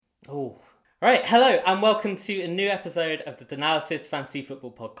Oh, right. Hello, and welcome to a new episode of the Danalysis Fantasy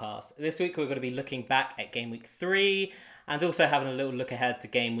Football Podcast. This week, we're going to be looking back at game week 3 and also having a little look ahead to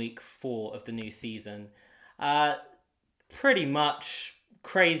game week 4 of the new season. Pretty much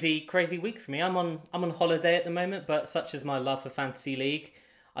crazy week for me. I'm on holiday at the moment, but such is my love for Fantasy League,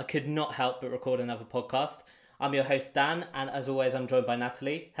 I could not help but record another podcast. I'm your host Dan, and as always, I'm joined by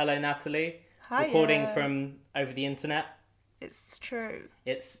Natalie. Hello, Natalie. Recording Hiya. from over the internet. It's true.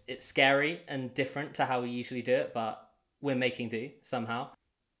 It's scary and different to how we usually do it, but we're making do somehow.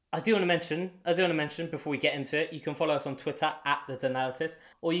 I do want to mention before we get into it, you can follow us on Twitter at The Danalysis,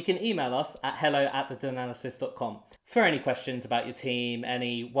 or you can email us at hello@thedanalysis.com for any questions about your team,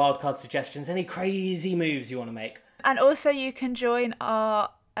 any wildcard suggestions, any crazy moves you want to make. And also, you can join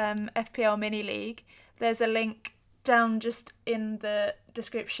our FPL mini league. There's a link down just in the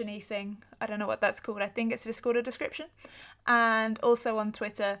description-y thing. I don't know what that's called. I think it's just called a description. And also on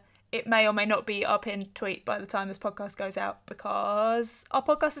Twitter, it may or may not be our pinned tweet by the time this podcast goes out because our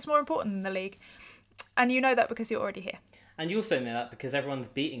podcast is more important than the league. And you know that because you're already here. And you also know that because everyone's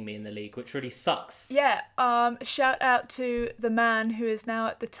beating me in the league, which really sucks. Yeah, shout out to the man who is now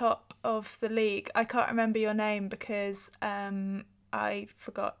at the top of the league. I can't remember your name because I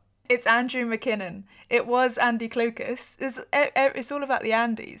forgot. It's Andrew McKinnon. It was Andy Clucas. It's all about the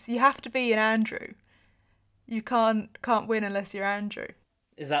Andys. You have to be an Andrew. You can't win unless you're Andrew.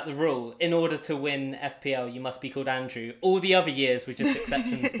 Is that the rule? In order to win FPL, you must be called Andrew. All the other years were just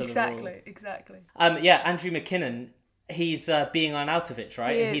exceptions to the rule. Exactly. Andrew McKinnon, he's being on Altovich,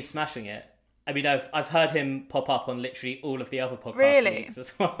 right? He and he's is. smashing it. I mean, I've heard him pop up on literally all of the other podcast Really? leagues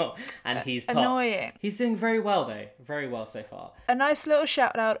as well, and he's top. Annoying. He's doing very well though, very well so far. A nice little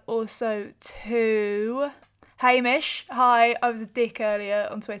shout out also to Hamish. Hi, I was a dick earlier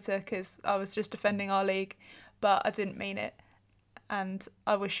on Twitter because I was just defending our league, but I didn't mean it. And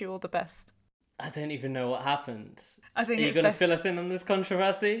I wish you all the best. I don't even know what happened. I think Are you it's going to best. fill us in on this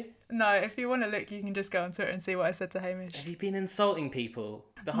controversy? No, if you want to look, you can just go on Twitter and see what I said to Hamish. Have you been insulting people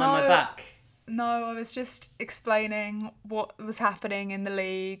behind No. my back? No, I was just explaining what was happening in the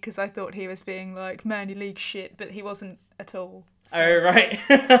league because I thought he was being like Manly League shit, but he wasn't at all. Oh, right.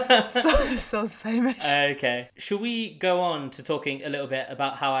 So Hamish. Okay. Shall we go on to talking a little bit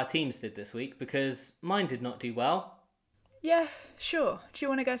about how our teams did this week? Because mine did not do well. Yeah, sure. Do you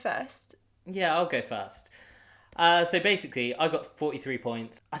want to go first? Yeah, I'll go first. So basically, I got 43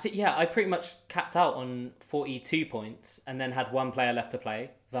 points. I think, I pretty much capped out on 42 points and then had one player left to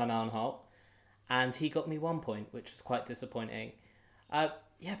play, Van Aanholt, and he got me 1 point, which was quite disappointing.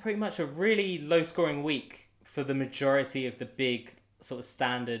 Pretty much a really low-scoring week for the majority of the big sort of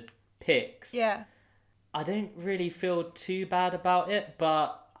standard picks. Yeah. I don't really feel too bad about it,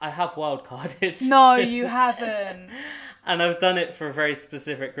 but I have wildcarded. No, you haven't. And I've done it for a very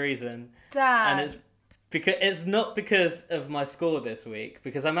specific reason. Dan. And it's not because of my score this week,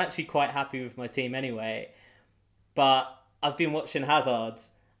 because I'm actually quite happy with my team anyway. But I've been watching Hazard,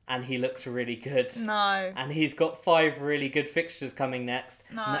 and he looks really good. No. And he's got 5 really good fixtures coming next.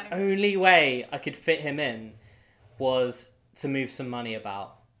 No. And the only way I could fit him in was to move some money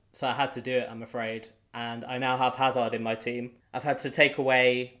about. So I had to do it, I'm afraid. And I now have Hazard in my team. I've had to take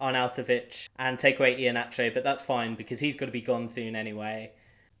away Arnautovic and take away Iheanacho, but that's fine because he's got to be gone soon anyway.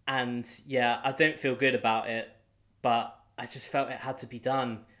 And yeah, I don't feel good about it, but I just felt it had to be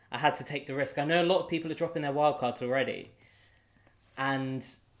done. I had to take the risk. I know a lot of people are dropping their wildcards already. And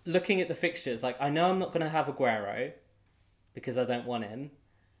looking at the fixtures, like I know I'm not going to have Aguero because I don't want him.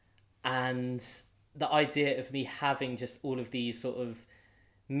 And the idea of me having just all of these sort of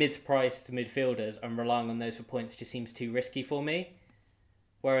mid-priced midfielders and relying on those for points just seems too risky for me.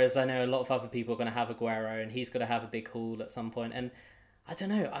 Whereas I know a lot of other people are going to have Aguero and he's going to have a big haul at some point. And I don't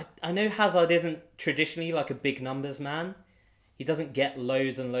know. I know Hazard isn't traditionally like a big numbers man. He doesn't get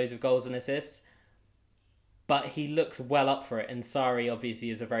loads and loads of goals and assists. But he looks well up for it. And Sarri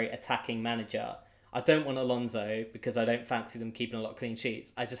obviously is a very attacking manager. I don't want Alonso because I don't fancy them keeping a lot of clean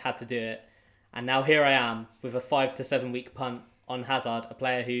sheets. I just had to do it. And now here I am with a 5 to 7 week punt on Hazard, a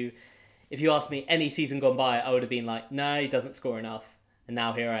player who, if you asked me any season gone by, I would have been like, no, he doesn't score enough. And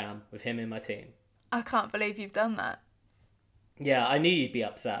now here I am with him in my team. I can't believe you've done that. Yeah, I knew you'd be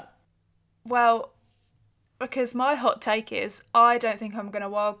upset. Well, because my hot take is I don't think I'm going to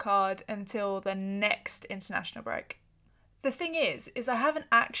wildcard until the next international break. The thing is I haven't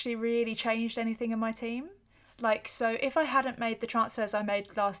actually really changed anything in my team. Like, so if I hadn't made the transfers I made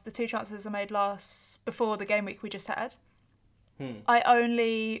the 2 transfers I made before the game week we just had, I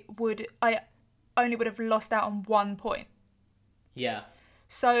only would have lost out on 1 point. Yeah.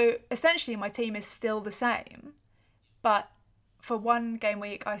 So essentially my team is still the same, but for one game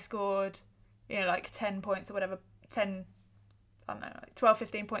week, I scored, like 10 points or whatever, 10, I don't know, like 12,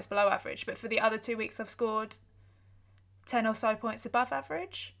 15 points below average. But for the other 2 weeks, I've scored 10 or so points above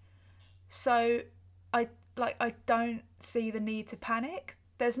average. So I don't see the need to panic.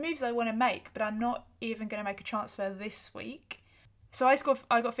 There's moves I want to make, but I'm not even going to make a transfer this week. So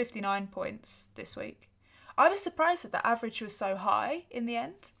I got 59 points this week. I was surprised that the average was so high in the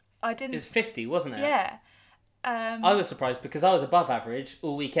end. It was 50, wasn't it? Yeah. I was surprised because I was above average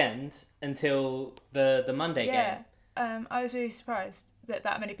all weekend until the Monday game. I was really surprised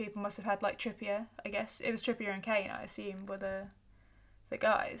that many people must have had like Trippier. I guess it was Trippier and Kane, I assume, were the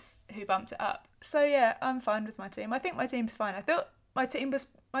guys who bumped it up. So yeah, I'm fine with my team. I think my team's fine. I thought my team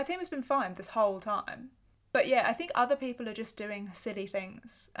has been fine this whole time. But yeah, I think other people are just doing silly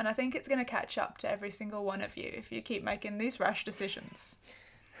things, and I think it's going to catch up to every single one of you if you keep making these rash decisions.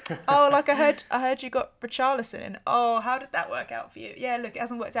 Oh, like I heard you got Richarlison in. Oh, how did that work out for you? Yeah, look, it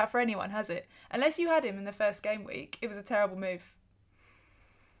hasn't worked out for anyone, has it? Unless you had him in the first game week, it was a terrible move.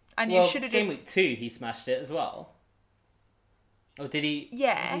 And you should have just... game week 2 he smashed it as well. Or did he?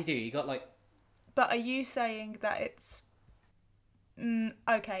 Yeah. What did he do? He got like... But are you saying that it's...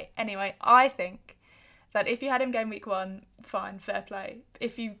 okay, anyway, I think that if you had him game week 1, fine, fair play.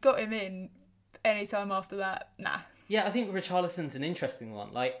 If you got him in any time after that, nah. Yeah, I think Richarlison's an interesting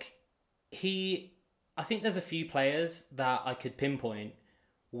one. Like, I think there's a few players that I could pinpoint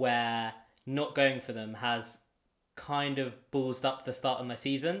where not going for them has kind of ballsed up the start of my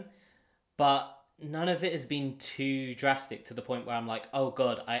season, but none of it has been too drastic to the point where I'm like, oh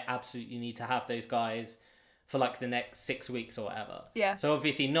God, I absolutely need to have those guys for like the next 6 weeks or whatever. Yeah. So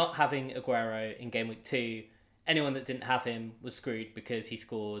obviously not having Aguero in game week 2, anyone that didn't have him was screwed because he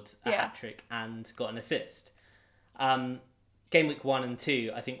scored a hat-trick and got an assist. Game week 1 and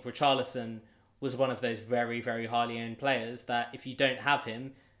 2, I think Richarlison was one of those very, very highly owned players that if you don't have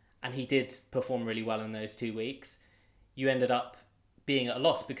him, and he did perform really well in those 2 weeks, you ended up being at a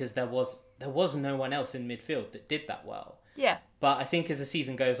loss because there was no one else in midfield that did that well. Yeah. But I think as the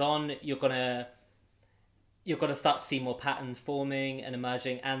season goes on, you're gonna start to see more patterns forming and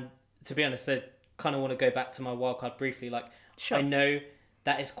emerging. And to be honest, I kind of want to go back to my wildcard briefly. Like, sure. I know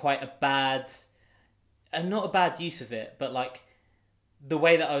that is quite a bad, and not a bad use of it, but like the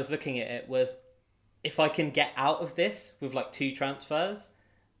way that I was looking at it was, if I can get out of this with like 2 transfers,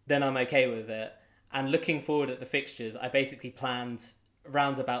 then I'm okay with it. And looking forward at the fixtures, I basically planned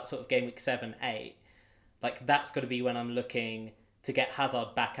round about sort of game week 7, 8. Like, that's got to be when I'm looking to get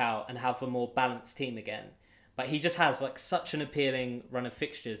Hazard back out and have a more balanced team again. But he just has like such an appealing run of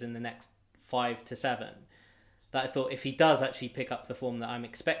fixtures in the next 5 to 7 that I thought if he does actually pick up the form that I'm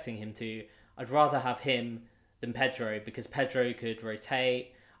expecting him to, I'd rather have him than Pedro, because Pedro could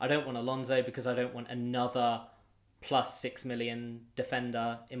rotate. I don't want Alonso because I don't want another plus 6 million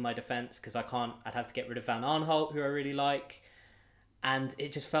defender in my defence, because I'd have to get rid of Van Aanholt, who I really like. And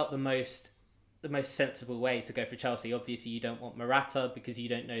it just felt the most sensible way to go for Chelsea. Obviously, you don't want Morata because you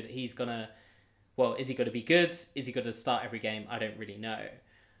don't know that he's going to... Well, is he going to be good? Is he going to start every game? I don't really know.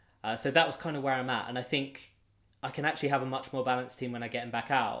 So that was kind of where I'm at. And I think I can actually have a much more balanced team when I get him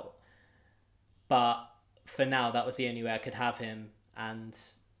back out. But for now, that was the only way I could have him. And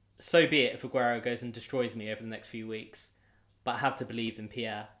so be it if Aguero goes and destroys me over the next few weeks. But I have to believe in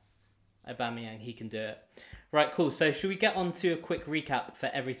Pierre Aubameyang. He can do it. Right, cool. So should we get on to a quick recap for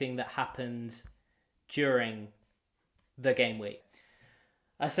everything that happened during the game week?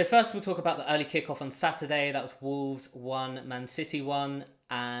 So first we'll talk about the early kickoff on Saturday. That was Wolves 1, Man City 1.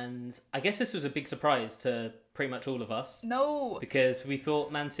 And I guess this was a big surprise to pretty much all of us. No. Because we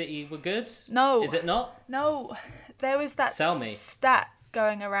thought Man City were good. No. Is it not? No. There was that stat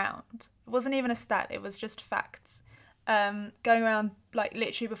going around. It wasn't even a stat. It was just facts. Going around like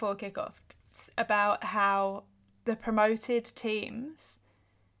literally before kickoff about how the promoted teams...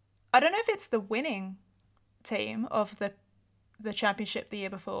 I don't know if it's the winning team of the championship the year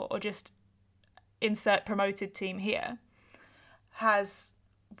before, or just insert promoted team here, has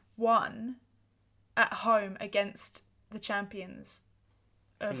won at home against the champions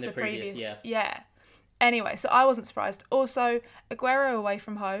of the previous year. Yeah. Anyway, so I wasn't surprised. Also, Aguero away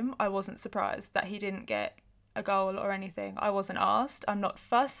from home, I wasn't surprised that he didn't get a goal or anything. I wasn't asked. I'm not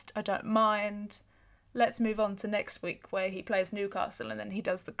fussed. I don't mind. Let's move on to next week where he plays Newcastle and then he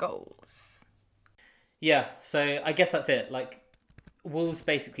does the goals. Yeah, so I guess that's it. Like, Wolves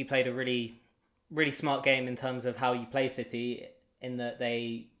basically played a really, really smart game in terms of how you play City, in that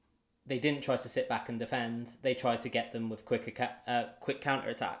they didn't try to sit back and defend. They tried to get them with quick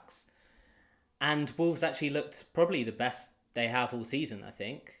counter-attacks. And Wolves actually looked probably the best they have all season, I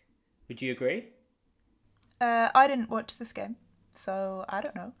think. Would you agree? I didn't watch this game. So I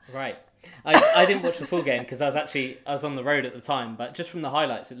don't know. Right. I didn't watch the full game because I was on the road at the time, but just from the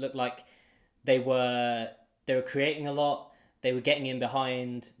highlights, it looked like they were they were creating a lot. They were getting in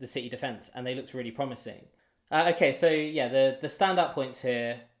behind the City defence, and they looked really promising. Okay, so yeah, the standout points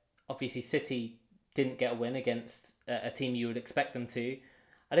here. Obviously, City didn't get a win against a team you would expect them to.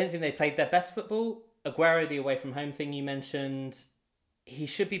 I don't think they played their best football. Aguero, the away from home thing you mentioned, he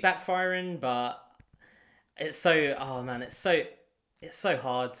should be backfiring, but it's so it's so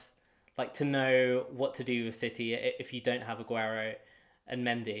hard, like to know what to do with City if you don't have Aguero and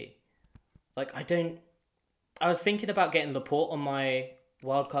Mendy. Like I was thinking about getting Laporte on my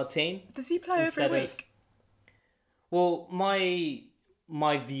wildcard team Does he play every instead of. week? Well,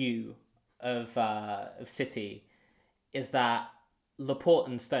 my view of City is that Laporte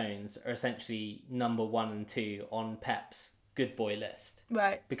and Stones are essentially number 1 and 2 on Pep's good boy list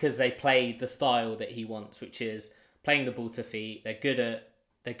Right. because they play the style that he wants, which is playing the ball to feet. They're good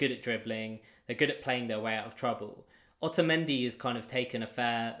at dribbling. They're good at playing their way out of trouble. Otamendi has kind of taken a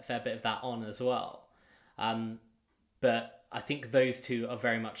fair bit of that on as well. But I think those two are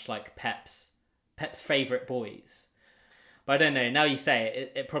very much like Pep's favourite boys. But I don't know. Now you say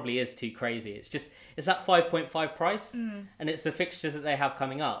it probably is too crazy. It's that 5.5 price, and it's the fixtures that they have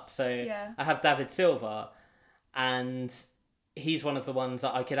coming up. So Yeah. I have David Silva, and he's one of the ones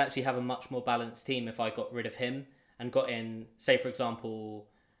that I could actually have a much more balanced team if I got rid of him and got in, say for example,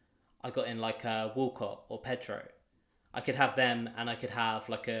 I got in like Walcott or Pedro. I could have them, and I could have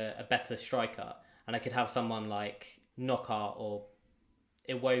like a better striker, and I could have someone like Knockout or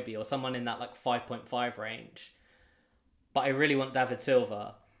Iwobi or someone in that like 5.5 range. But I really want David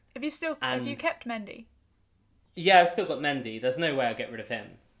Silva. Have you And kept Mendy? yeah, I've still got Mendy. There's no way I'll get rid of him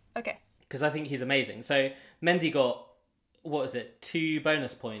Okay. because I think he's amazing. So Mendy got, what was it, 2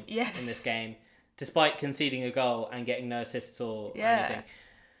 bonus points in Yes. this game, despite conceding a goal and getting no assists or anything.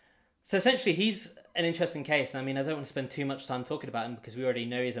 So essentially, he's an interesting case. And I mean, I don't want to spend too much time talking about him because we already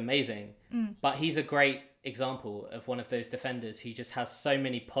know he's amazing. But he's a great example of one of those defenders who just has so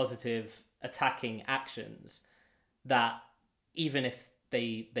many positive attacking actions that even if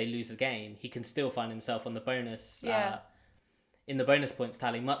they lose a game, he can still find himself on the bonus in the bonus points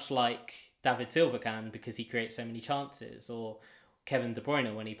tally, much like David Silva can because he creates so many chances, or Kevin De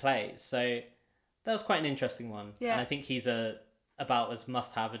Bruyne when he plays. So that was quite an interesting one, Yeah. and I think he's about as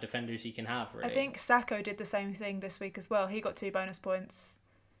must-have a defender as you can have. Really, I think Sacco did the same thing this week as well. He got 2 bonus points,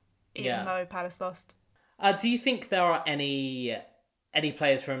 even though Palace lost. Do you think there are any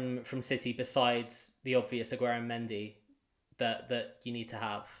players from City besides the obvious Aguero and Mendy that you need to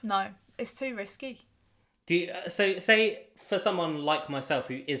have? No, it's too risky. Do you, so say for someone like myself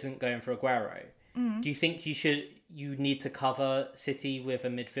who isn't going for Aguero, do you think you need to cover City with a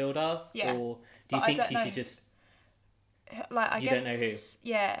midfielder? Yeah, Or do you think you should just like you don't know who?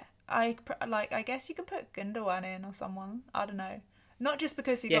 Yeah, I guess you could put Gundogan in or someone. I don't know. Not just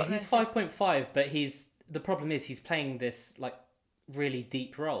because he's 5.5, but the problem is he's playing this like really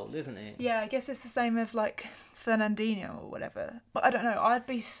deep role, isn't he? Yeah, I guess it's the same with like Fernandinho or whatever. But I don't know. I'd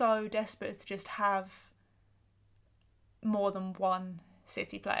be so desperate to just have more than one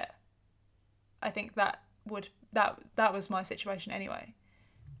City player. I think that was my situation anyway.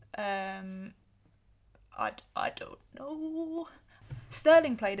 I don't know.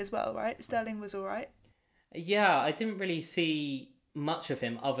 Sterling played as well, right? Sterling was all right. Yeah, I didn't really see much of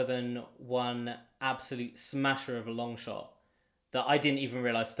him other than one absolute smasher of a long shot that I didn't even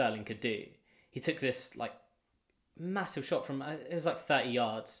realise Sterling could do. He took this like massive shot from, it was like 30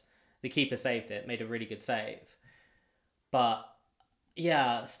 yards. The keeper saved it, made a really good save. But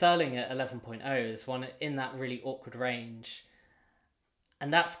yeah, Sterling at 11.0 is one in that really awkward range.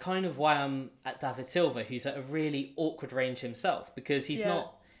 And that's kind of why I'm at David Silva, who's at a really awkward range himself, because he's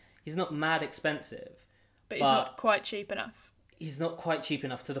not mad expensive. But he's not quite cheap enough. He's not quite cheap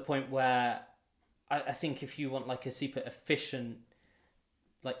enough to the point where I think if you want like a super efficient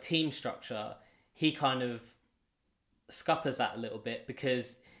like team structure, he kind of scuppers that a little bit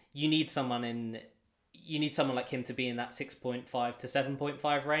because you need someone like him to be in that 6.5 to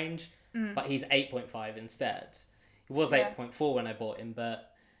 7.5 range, but he's 8.5 instead. He was 8.4 when I bought him,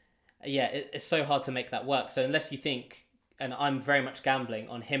 but yeah, it's so hard to make that work. So unless you think, and I'm very much gambling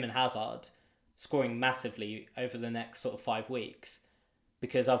on him and Hazard scoring massively over the next sort of 5 weeks,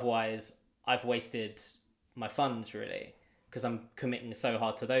 because otherwise I've wasted my funds really, because I'm committing so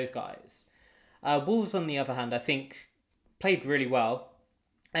hard to those guys. Wolves, on the other hand, I think played really well.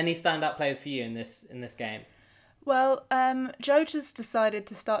 Any standout players for you in this game? Well, Jota's decided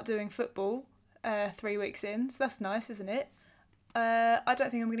to start doing football 3 weeks in, so that's nice, isn't it? I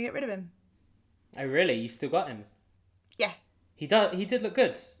don't think I'm going to get rid of him. Oh really? You still got him? Yeah. He did look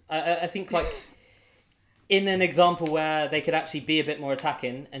good. I think like in an example where they could actually be a bit more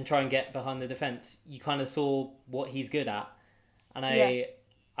attacking and try and get behind the defense, you kind of saw what he's good at, and Yeah.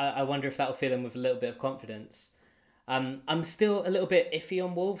 I wonder if that'll fill him with a little bit of confidence. I'm still a little bit iffy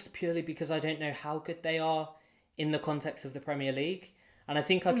on Wolves purely because I don't know how good they are in the context of the Premier League, and I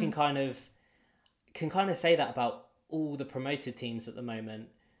think I can kind of say that about all the promoted teams at the moment.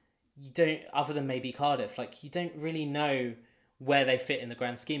 You don't, other than maybe Cardiff, like you don't really know where they fit in the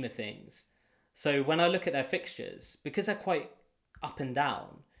grand scheme of things. So when I look at their fixtures, because they're quite up and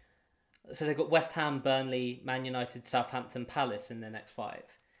down, so they've got West Ham, Burnley, Man United, Southampton, Palace in their next five.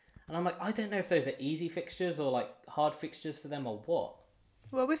 And I'm like, I don't know if those are easy fixtures or like hard fixtures for them or what.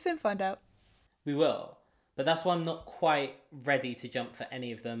 Well, we'll soon find out. We will. But that's why I'm not quite ready to jump for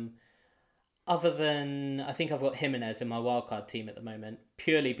any of them. Other than, I think I've got Jimenez in my wildcard team at the moment,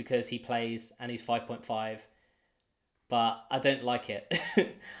 purely because he plays and he's 5.5. But I don't like it.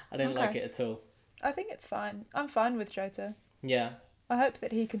 I don't like it at all. I think it's fine. I'm fine with Jota. Yeah. I hope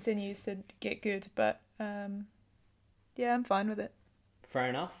that he continues to get good, but yeah, I'm fine with it. Fair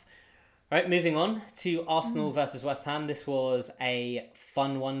enough. Right, moving on to Arsenal versus West Ham. This was a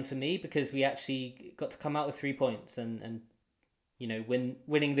fun one for me because we actually got to come out with 3 points and you know,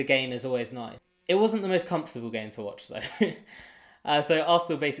 winning the game is always nice. It wasn't the most comfortable game to watch though. So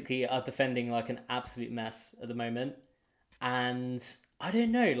Arsenal basically are defending like an absolute mess at the moment. And I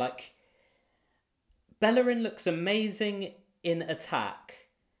don't know, like Bellerin looks amazing in attack,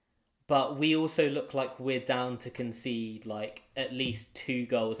 but we also look like we're down to concede like at least 2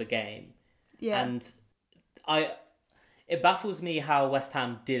 goals a game. Yeah. And it baffles me how West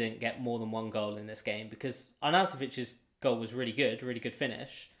Ham didn't get more than 1 goal in this game because Arnautovic's goal was really good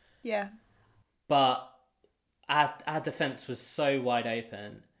finish. Yeah. But our defence was so wide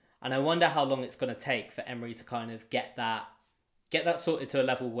open. And I wonder how long it's going to take for Emery to kind of get that sorted to a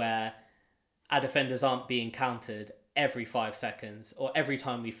level where our defenders aren't being countered every 5 seconds or every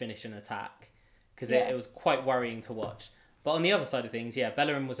time we finish an attack. Because it was quite worrying to watch. But on the other side of things, yeah,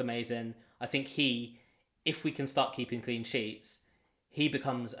 Bellerin was amazing. I think if we can start keeping clean sheets, he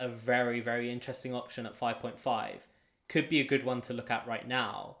becomes a very, very interesting option at 5.5. Could be a good one to look at right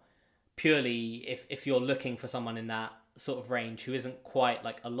now. Purely if you're looking for someone in that sort of range who isn't quite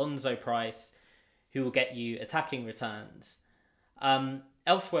like Alonso price, who will get you attacking returns.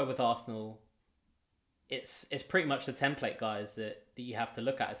 Elsewhere with Arsenal, it's pretty much the template guys that you have to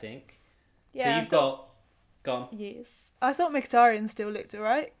look at, I think. Yeah. So you've got... Go on. Yes. I thought Mkhitaryan still looked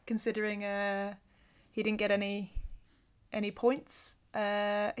alright, considering he didn't get any points.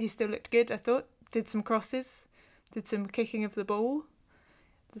 He still looked good, I thought. Did some crosses, did some kicking of the ball.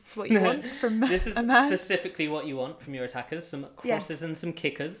 That's what you want from This is a man. specifically what you want from your attackers, some crosses and some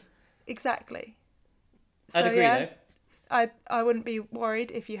kickers. Exactly. I'd agree though. I wouldn't be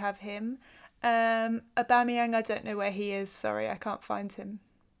worried if you have him. Aubameyang, I don't know where he is. Sorry, I can't find him.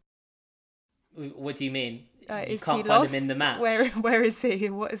 What do you mean? You Is can't he find lost? him in the match? Where is he?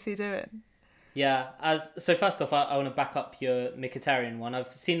 What is he doing? Yeah, so first off, I want to back up your Mkhitaryan one.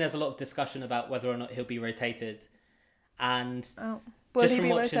 I've seen there's a lot of discussion about whether or not he'll be rotated. And will he be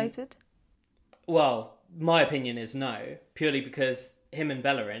rotated? Well, my opinion is no, purely because him and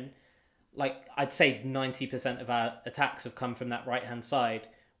Bellerin, like I'd say 90% of our attacks have come from that right-hand side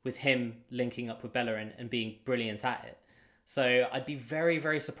with him linking up with Bellerin and being brilliant at it. So I'd be very,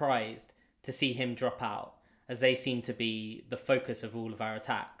 very surprised to see him drop out, as they seem to be the focus of all of our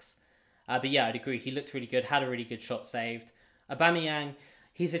attacks. But yeah, I'd agree. He looked really good, had a really good shot saved. Aubameyang,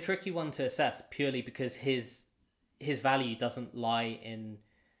 he's a tricky one to assess purely because his value doesn't lie in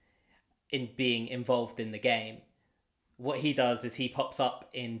being involved in the game. What he does is he pops up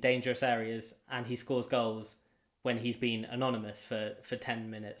in dangerous areas and he scores goals when he's been anonymous for 10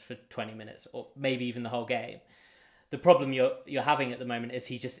 minutes, for 20 minutes, or maybe even the whole game. The problem you're having at the moment is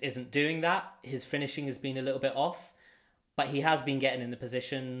he just isn't doing that. His finishing has been a little bit off, but he has been getting in the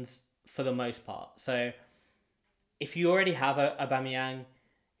positions for the most part. So if you already have a Aubameyang,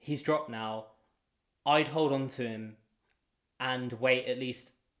 he's dropped now. I'd hold on to him and wait at least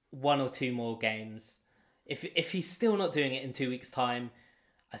 1 or 2 more games. If he's still not doing it in 2 weeks' time,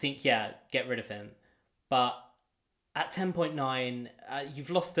 I think, yeah, get rid of him. But at 10.9, you've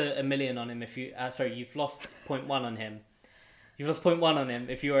lost a million on him you've lost 0.1 on him. You've lost 0.1 on him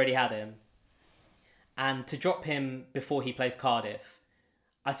if you already had him. And to drop him before he plays Cardiff,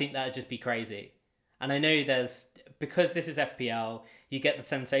 I think that would just be crazy. And I know because this is FPL, you get the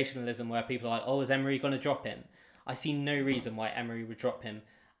sensationalism where people are like, oh, is Emery going to drop him? I see no reason why Emery would drop him.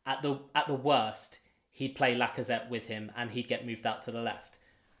 At the worst, he'd play Lacazette with him and he'd get moved out to the left.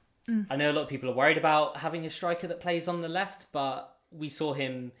 I know a lot of people are worried about having a striker that plays on the left, but we saw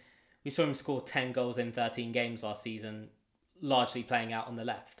him score 10 goals in 13 games last season, largely playing out on the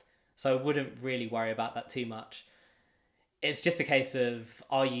left. So I wouldn't really worry about that too much. It's just a case of,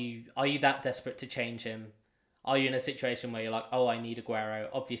 are you that desperate to change him? Are you in a situation where you're like, oh, I need Aguero?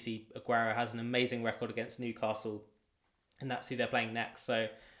 Obviously, Aguero has an amazing record against Newcastle, and that's who they're playing next. So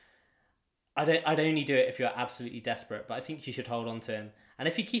I'd only do it if you're absolutely desperate, but I think you should hold on to him. And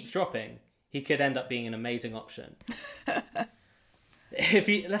if he keeps dropping, he could end up being an amazing option.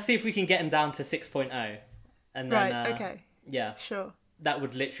 Let's see if we can get him down to 6.0. And then, Right, okay. Yeah. Sure. That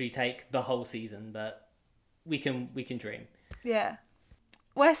would literally take the whole season, but we can dream. Yeah.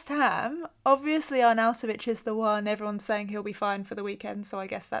 West Ham, obviously Arnautovic is the one everyone's saying he'll be fine for the weekend, so I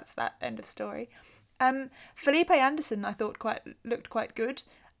guess that's that end of story. Felipe Anderson, I thought looked quite good.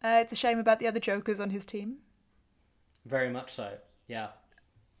 It's a shame about the other jokers on his team. Very much so, yeah.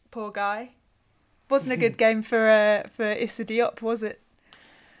 Poor guy. Wasn't a good game for Issa Diop, was it?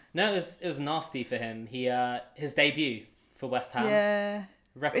 No, it was nasty for him. His debut for West Ham. Yeah.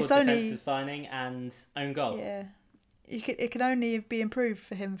 Record defensive signing and own goal. Yeah. It can only be improved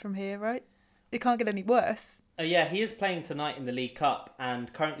for him from here, right? It can't get any worse. Yeah, he is playing tonight in the League Cup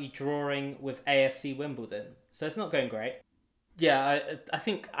and currently drawing with AFC Wimbledon. So it's not going great. Yeah, I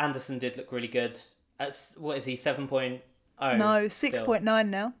think Anderson did look really good. What is he, 7.0? No, 6.9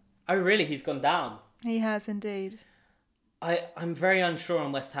 now. Oh, really? He's gone down? He has indeed. I'm very unsure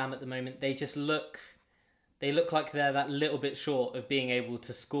on West Ham at the moment. They just look like they're that little bit short of being able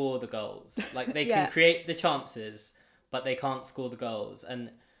to score the goals. Like, they can create the chances, but they can't score the goals. And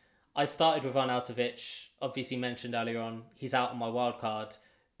I started with Arnautovic, obviously mentioned earlier on. He's out on my wild card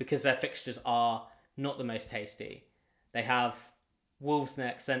because their fixtures are not the most tasty. They have Wolves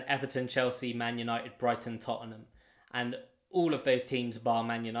next, then Everton, Chelsea, Man United, Brighton, Tottenham. And all of those teams, bar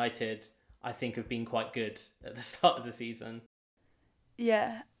Man United, I think have been quite good at the start of the season.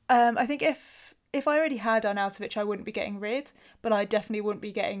 Yeah. I think if I already had Arnautovic, I wouldn't be getting rid, but I definitely wouldn't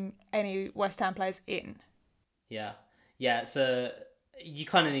be getting any West Ham players in. Yeah. Yeah, so you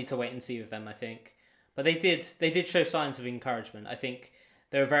kind of need to wait and see with them, I think. But they did show signs of encouragement. I think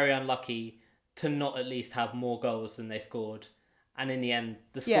they were very unlucky to not at least have more goals than they scored. And in the end,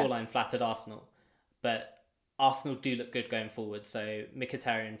 the scoreline flattered Arsenal. But Arsenal do look good going forward. So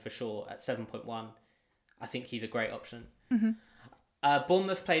Mkhitaryan for sure at 7.1. I think he's a great option. Mm-hmm.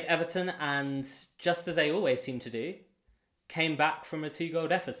 Bournemouth played Everton and, just as they always seem to do, came back from a 2-goal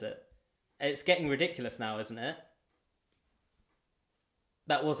deficit. It's getting ridiculous now, isn't it?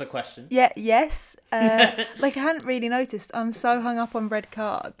 That was a question. Yeah, yes. I hadn't really noticed. I'm so hung up on red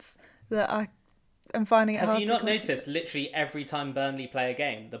cards that I'm finding it hard to Have you not noticed, literally every time Burnley play a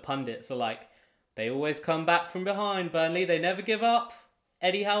game, the pundits are like, they always come back from behind, Burnley, they never give up.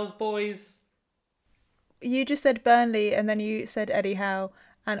 Eddie Howe's boys. You just said Burnley and then you said Eddie Howe,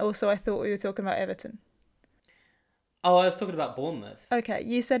 and also I thought we were talking about Everton. Oh, I was talking about Bournemouth. Okay,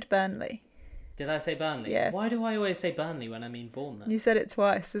 you said Burnley. Did I say Burnley? Yes. Why do I always say Burnley when I mean Bournemouth? You said it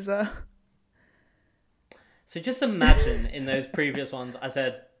twice as well. So just imagine in those previous ones I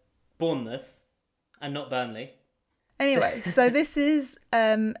said Bournemouth and not Burnley. Anyway, so this is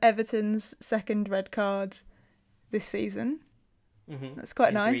Everton's second red card this season. Mm-hmm. That's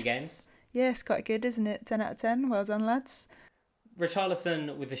quite nice. 3 games. Yes, quite good, isn't it? 10 out of 10. Well done, lads.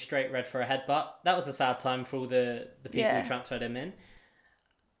 Richarlison with a straight red for a headbutt. That was a sad time for all the people who transferred him in.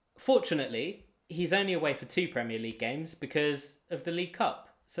 Fortunately, he's only away for 2 Premier League games because of the League Cup.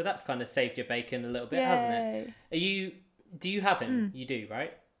 So that's kind of saved your bacon a little bit, hasn't it? Do you have him? You do,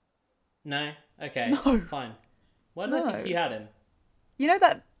 right? No? Okay, no. Fine. Why did I think you had him? You know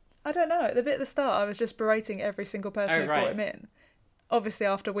that, I don't know, at the bit at the start I was just berating every single person who brought him in. Obviously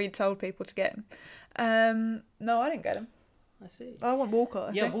after we'd told people to get him. No, I didn't get him. I see. I want Walcott,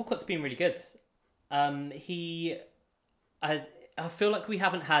 I think. Walcott's been really good. I feel like we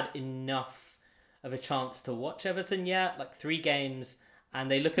haven't had enough of a chance to watch Everton yet. Like 3 games,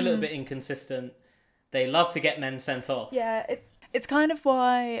 and they look a little bit inconsistent. They love to get men sent off. Yeah, it's kind of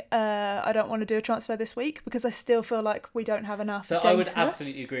why I don't want to do a transfer this week, because I still feel like we don't have enough data. I would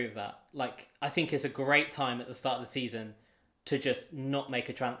absolutely agree with that. Like, I think it's a great time at the start of the season to just not make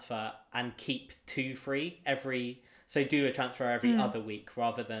a transfer and keep 2 free so do a transfer every other week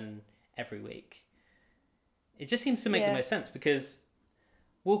rather than every week. It just seems to make the most sense because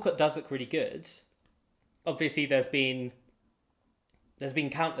Walcott does look really good. Obviously, there's been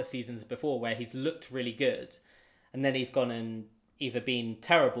countless seasons before where he's looked really good, and then he's gone and either been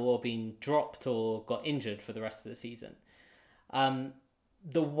terrible or been dropped or got injured for the rest of the season.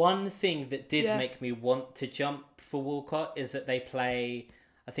 The one thing that did make me want to jump for Walcott is that they play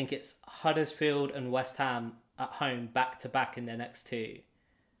I think it's Huddersfield and West Ham at home back to back in their next two.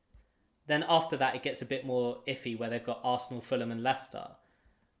 Then after that, it gets a bit more iffy where they've got Arsenal, Fulham, and Leicester.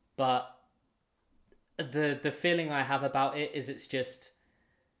 But the feeling I have about it is it's just,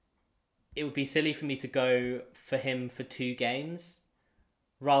 it would be silly for me to go for him for 2 games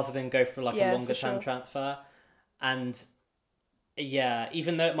rather than go for like a longer term transfer. And yeah,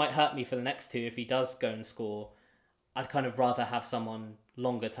 even though it might hurt me for the next 2 if he does go and score, I'd kind of rather have someone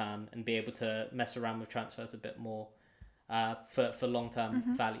longer term and be able to mess around with transfers a bit more for long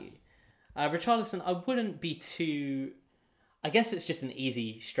term value. Richarlison, I wouldn't be too. I guess it's just an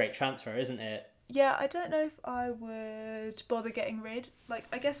easy straight transfer, isn't it? Yeah, I don't know if I would bother getting rid. Like,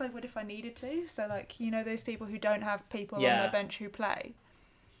 I guess I would if I needed to. So, like, you know, those people who don't have people on their bench who play.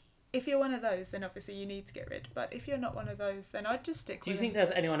 If you're one of those, then obviously you need to get rid. But if you're not one of those, then I'd just stick with Do you think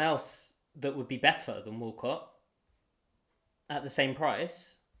there's anyone else that would be better than Walcott at the same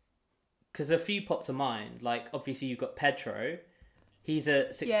price? Because a few pop to mind. Like, obviously you've got Pedro. He's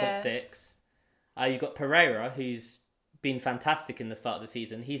at 6.6. You've got Pereira, who's been fantastic in the start of the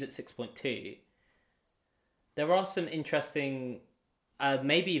season. He's at 6.2. There are some interesting,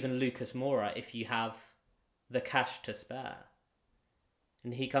 maybe even Lucas Moura if you have the cash to spare.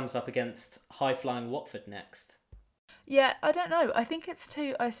 And he comes up against high-flying Watford next. Yeah, I don't know. I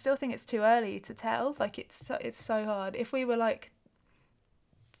still think it's too early to tell. Like, it's so hard. If we were like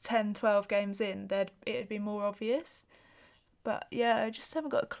 10, 12 games in, it'd be more obvious. But yeah, I just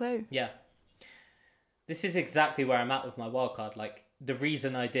haven't got a clue. Yeah. This is exactly where I'm at with my wildcard. Like, the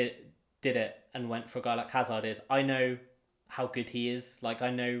reason I did it and went for a guy like Hazard is I know how good he is. Like,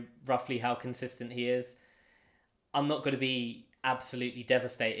 I know roughly how consistent he is. I'm not going to be absolutely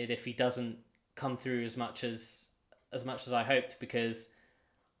devastated if he doesn't come through as much as I hoped, because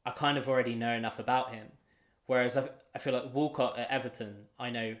I kind of already know enough about him. Whereas I feel like Walcott at Everton, I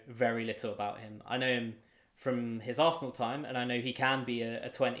know very little about him. I know him from his Arsenal time, and I know he can be a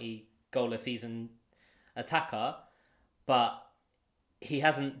 20 goal a season attacker, but he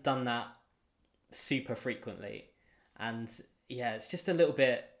hasn't done that super frequently. And yeah, it's just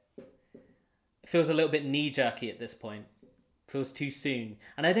it feels a little bit knee-jerky at this point. Feels too soon.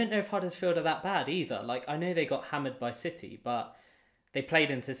 And I don't know if Huddersfield are that bad either. Like, I know they got hammered by City, but they played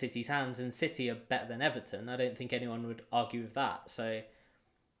into City's hands, and City are better than Everton. I don't think anyone would argue with that. So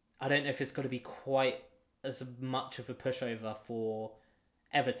I don't know if it's got to be quite as much of a pushover for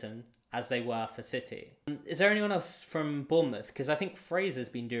Everton as they were for City. Is there anyone else from Bournemouth? Because I think Fraser's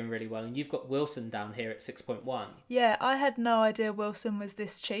been doing really well, and you've got Wilson down here at 6.1. Yeah, I had no idea Wilson was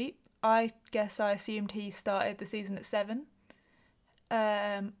this cheap. I guess I assumed he started the season at 7.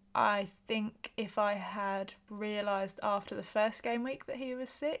 I think if I had realised after the first game week that he was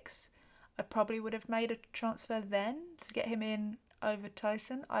 6, I probably would have made a transfer then to get him in over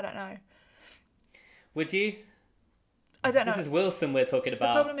Tyson. I don't know. Would you? I don't know. This is Wilson we're talking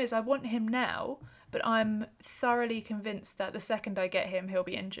about. The problem is I want him now, but I'm thoroughly convinced that the second I get him, he'll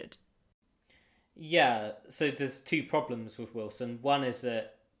be injured. Yeah, so there's 2 problems with Wilson. One is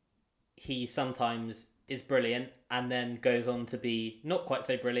that he sometimes is brilliant and then goes on to be not quite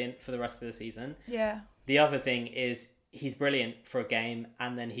so brilliant for the rest of the season. Yeah. The other thing is he's brilliant for a game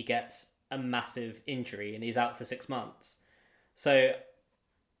and then he gets a massive injury and he's out for 6 months. So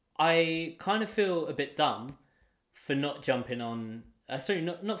I kind of feel a bit dumb for not jumping on...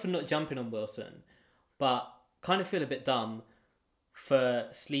 not for not jumping on Wilson, but kind of feel a bit dumb for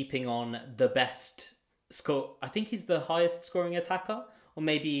sleeping on the best score. I think he's the highest scoring attacker, or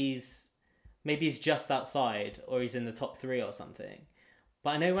maybe he's just outside, or he's in the top 3 or something.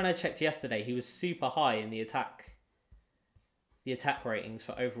 But I know when I checked yesterday, he was super high in the attack ratings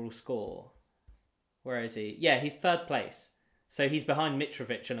for overall score. Where is he? Yeah, he's 3rd place. So he's behind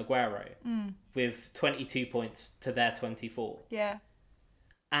Mitrovic and Aguero with 22 points to their 24. Yeah.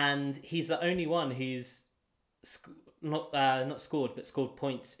 And he's the only one who's not scored, but scored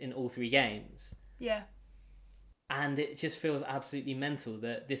points in all 3 games. Yeah. And it just feels absolutely mental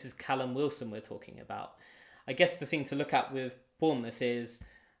that this is Callum Wilson we're talking about. I guess the thing to look at with Bournemouth is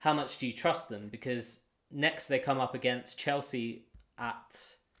how much do you trust them? Because next they come up against Chelsea at...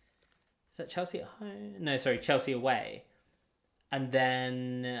 Is that Chelsea at home? No, sorry, Chelsea away. And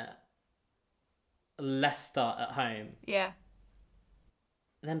then Leicester at home. Yeah.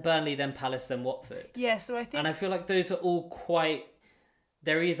 Then Burnley, then Palace, then Watford. Yeah, so I think... And I feel like those are all quite...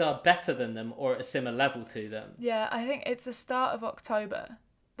 They're either better than them or at a similar level to them. Yeah, I think it's the start of October.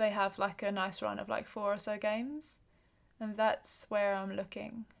 They have like a nice run of like 4 or so games. And that's where I'm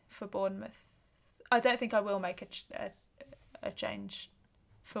looking for Bournemouth. I don't think I will make a change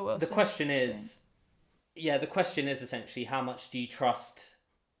for Wilson. The question is essentially how much do you trust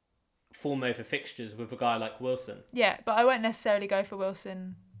form over fixtures with a guy like Wilson. Yeah, but I won't necessarily go for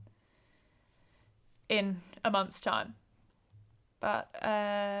Wilson in a month's time. But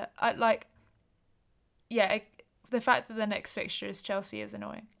I like, the fact that the next fixture is Chelsea is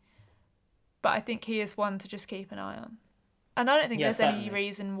annoying. But I think he is one to just keep an eye on. And I don't think there's certainly any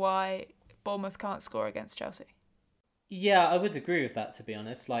reason why Bournemouth can't score against Chelsea. Yeah, I would agree with that, to be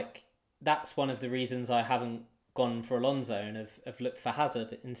honest. Like, that's one of the reasons I haven't gone for Alonso and have looked for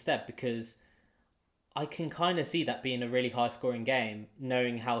Hazard instead, because I can kind of see that being a really high-scoring game,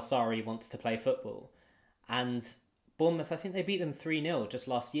 knowing how Sarri wants to play football. And Bournemouth, I think they beat them 3-0 just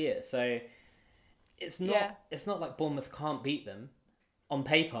last year. So it's not like Bournemouth can't beat them. On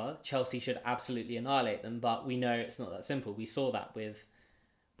paper, Chelsea should absolutely annihilate them, but we know it's not that simple. We saw that with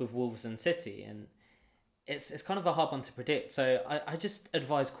Wolves and City, and it's kind of a hard one to predict. So I just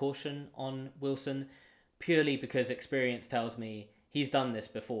advise caution on Wilson, purely because experience tells me he's done this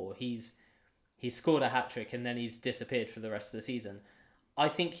before. He's scored a hat-trick and then he's disappeared for the rest of the season. I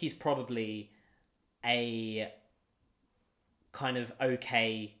think he's probably a kind of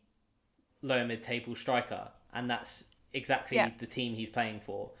okay lower mid-table striker, and that's exactly the team he's playing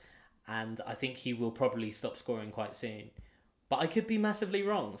for. And I think he will probably stop scoring quite soon. But I could be massively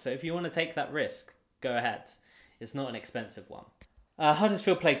wrong, so if you want to take that risk, go ahead. It's not an expensive one.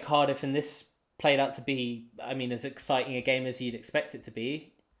 Huddersfield played Cardiff, and this played out to be, I mean, as exciting a game as you'd expect it to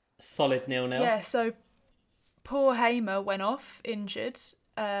be. Solid 0-0. Yeah, so poor Hamer went off injured.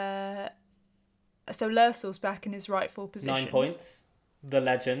 So Lersel's back in his rightful position. 9 points. The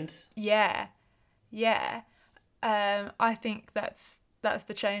legend. Yeah. I think that's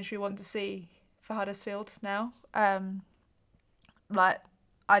the change we want to see for Huddersfield now. I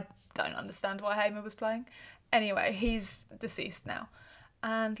don't understand why Hamer was playing. Anyway, he's deceased now.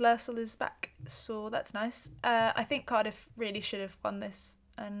 And Lersel is back, so that's nice. I think Cardiff really should have won this,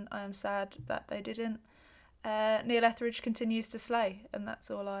 and I am sad that they didn't. Neil Etheridge continues to slay, and that's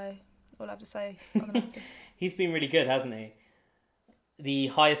all I have to say on the matter. He's been really good, hasn't he? The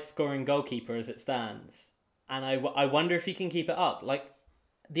highest scoring goalkeeper as it stands. And I wonder if he can keep it up. Like,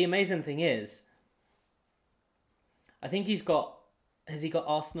 the amazing thing is, I think has he got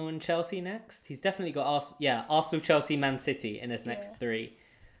Arsenal and Chelsea next? He's definitely got Arsenal, Chelsea, Man City in his next three.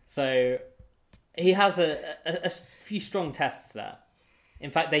 So he has a few strong tests there. In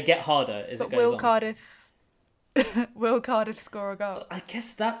fact, they get harder as it goes on. Will Cardiff score a goal? I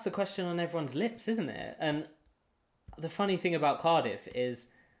guess that's the question on everyone's lips, isn't it? And the funny thing about Cardiff is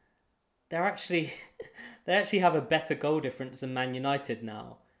they actually have a better goal difference than Man United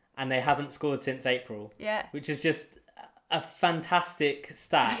now, and they haven't scored since April. Yeah, which is just a fantastic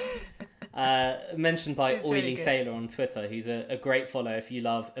stat. Mentioned by Oily really Sailor on Twitter, who's a great follow if you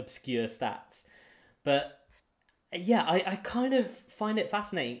love obscure stats. But yeah, I kind of find it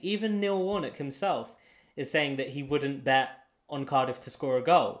fascinating. Even Neil Warnock himself is saying that he wouldn't bet on Cardiff to score a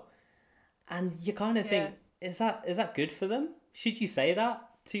goal. And you kind of think, is that good for them? Should you say that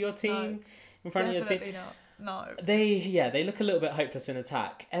to your team in front of your team? Definitely not. No. They look a little bit hopeless in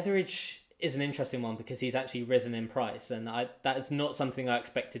attack. Etheridge is an interesting one because he's actually risen in price, and that is not something I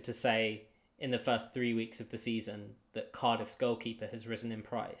expected to say in the first 3 weeks of the season, that Cardiff's goalkeeper has risen in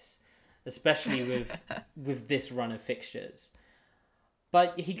price, especially with this run of fixtures.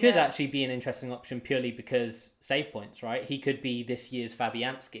 But he could actually be an interesting option purely because save points, right? He could be this year's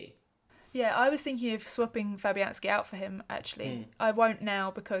Fabianski. Yeah, I was thinking of swapping Fabianski out for him, actually. I won't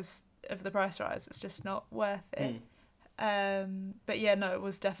now because of the price rise. It's just not worth it. But yeah, no, it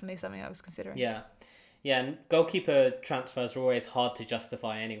was definitely something I was considering. Yeah, and goalkeeper transfers are always hard to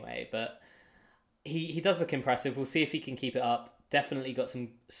justify anyway, but he does look impressive. We'll see if he can keep it up. Definitely got some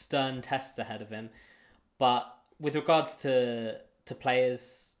stern tests ahead of him. But with regards to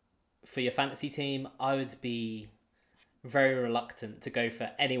players for your fantasy team, I would be very reluctant to go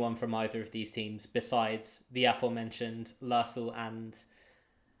for anyone from either of these teams besides the aforementioned Lersel and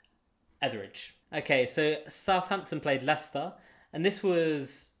Etheridge. Okay, so Southampton played Leicester, and this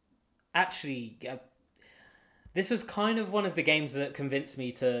was actually this was kind of one of the games that convinced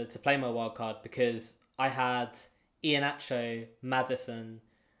me to play my wildcard, because I had Iheanacho, Maddison,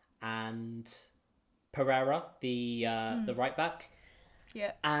 and Pereira, the right back.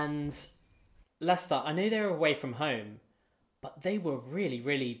 Yeah. And Leicester, I know they were away from home, but they were really,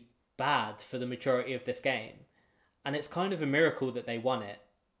 really bad for the majority of this game. And it's kind of a miracle that they won it.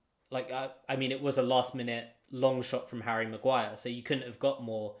 Like, I mean, it was a last-minute long shot from Harry Maguire, so you couldn't have got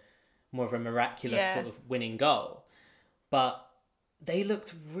more of a miraculous sort of winning goal. But they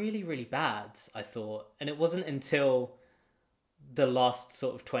looked really, really bad, I thought. And it wasn't until the last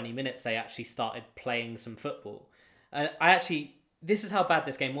sort of 20 minutes they actually started playing some football. I actually this is how bad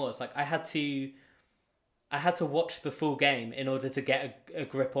this game was. Like I had to watch the full game in order to get a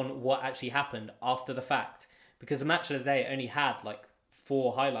grip on what actually happened after the fact, because the match of the day only had like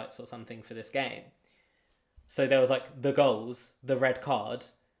 4 highlights or something for this game. So there was like the goals, the red card,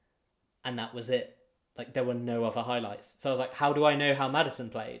 and that was it. Like there were no other highlights. So I was like, how do I know how Maddison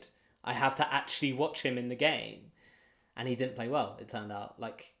played? I have to actually watch him in the game. And he didn't play well, it turned out.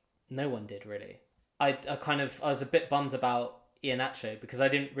 Like no one did really. I was a bit bummed about Iheanacho because I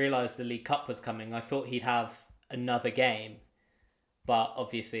didn't realise the League Cup was coming. I thought he'd have another game. But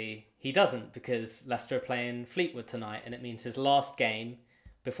obviously he doesn't, because Leicester are playing Fleetwood tonight, and it means his last game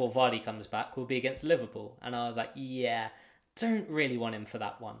before Vardy comes back will be against Liverpool. And I was like, yeah, don't really want him for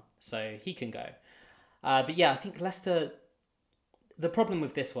that one. So he can go. But yeah, I think Leicester, the problem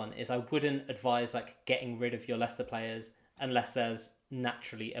with this one is I wouldn't advise like getting rid of your Leicester players unless there's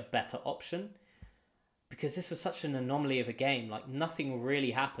naturally a better option, because this was such an anomaly of a game. Like nothing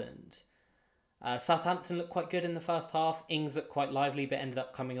really happened. Southampton looked quite good in the first half. Ings looked quite lively, but ended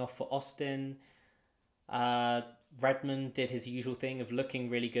up coming off for Austin. Redmond did his usual thing of looking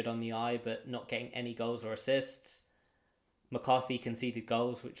really good on the eye, but not getting any goals or assists. McCarthy conceded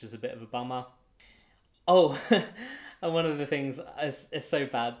goals, which was a bit of a bummer. Oh, and one of the things is so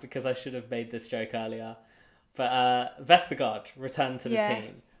bad because I should have made this joke earlier. But Vestergaard returned to the Yeah.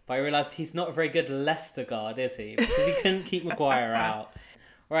 team. But I realised he's not a very good Leicester guard, is he? Because he couldn't keep Maguire out.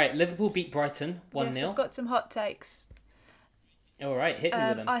 Right, Liverpool beat Brighton 1-0. Yes, I've got some hot takes. All right, hit me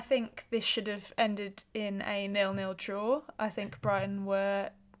with them. I think this should have ended in a 0-0 draw. I think Brighton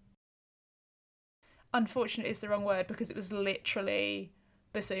were... Unfortunate is the wrong word because it was literally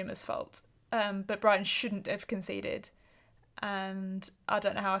Basuma's fault. But Brighton shouldn't have conceded. And I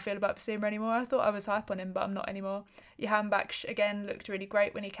don't know how I feel about Basuma anymore. I thought I was hype on him, but I'm not anymore. Johan Bak again looked really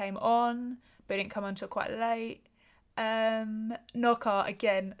great when he came on, but he didn't come on until quite late. Knockaert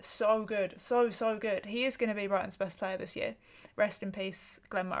again, so good, so good. He is going to be Brighton's best player this year. Rest in peace,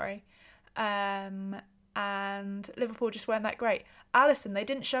 Glenn Murray. And Liverpool just weren't that great. Alisson, they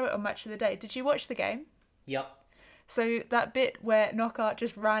didn't show it on Match of the Day. Did you watch the game? Yep. So that bit where Knockaert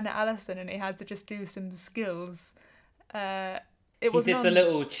just ran at Alisson and he had to just do some skills. It He did the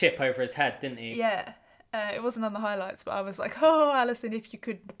little chip over his head, didn't he? Yeah. It wasn't on the highlights, but I was like, oh, Alisson, if you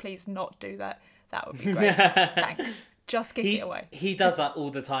could please not do that, that would be great. Thanks. Just kick it away. He does that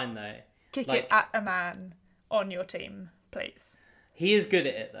all the time, though. Kick it at a man on your team, please. He is good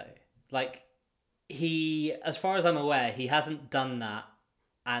at it, though. Like, he, as far as I'm aware, he hasn't done that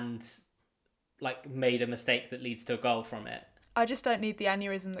and, like, made a mistake that leads to a goal from it. I just don't need the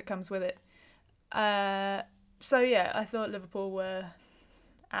aneurysm that comes with it. So, yeah, I thought Liverpool were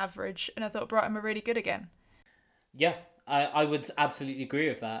average, and I thought Brighton were really good again. Yeah, I would absolutely agree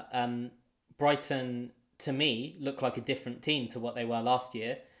with that. Brighton, to me, looked like a different team to what they were last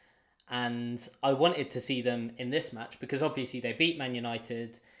year. And I wanted to see them in this match because obviously they beat Man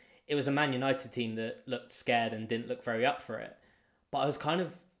United. It was a Man United team that looked scared and didn't look very up for it. But I was kind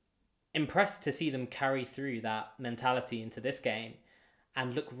of impressed to see them carry through that mentality into this game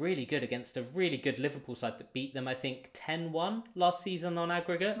and look really good against a really good Liverpool side that beat them, I think, 10-1 last season on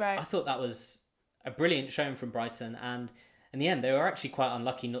aggregate. Right. I thought that was a brilliant showing from Brighton, and in the end, they were actually quite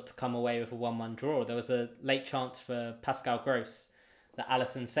unlucky not to come away with a 1-1 draw. There was a late chance for Pascal Gross that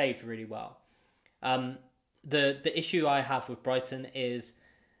Alisson saved really well. The issue I have with Brighton is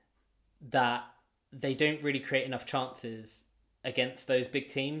that they don't really create enough chances against those big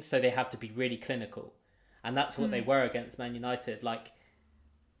teams, so they have to be really clinical. And that's what they were against Man United. Like,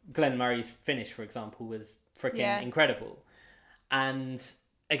 Glenn Murray's finish, for example, was freaking incredible. And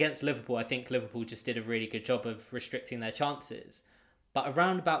against Liverpool, I think Liverpool just did a really good job of restricting their chances. But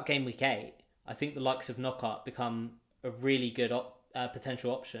around about game week 8, I think the likes of Knockaert become a really good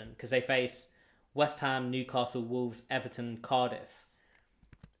potential option because they face West Ham, Newcastle, Wolves, Everton, Cardiff.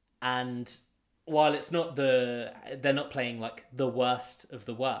 And while it's not they're not playing like the worst of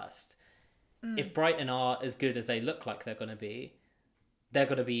the worst, if Brighton are as good as they look like they're going to be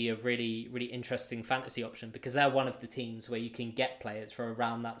a really, really interesting fantasy option because they're one of the teams where you can get players for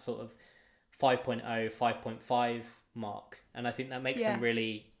around that sort of 5.0, 5.5 mark. And I think that makes them a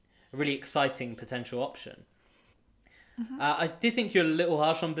really exciting potential option. I did think you're a little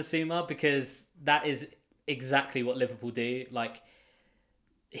harsh on Basuma because that is exactly what Liverpool do. Like,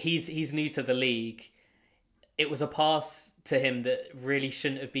 he's new to the league. It was a pass to him that really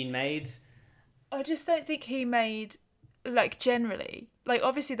shouldn't have been made. I just don't think he made, like, generally, like,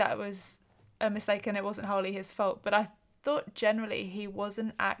 obviously that was a mistake and it wasn't wholly his fault, but I thought generally he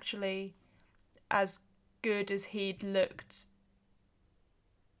wasn't actually as good as he'd looked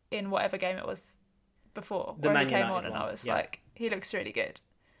in whatever game it was before, where he came on and I was like, He looks really good.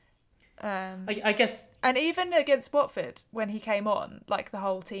 I guess. And even against Watford, when he came on, like the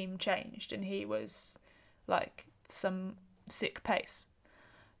whole team changed and he was like some sick pace.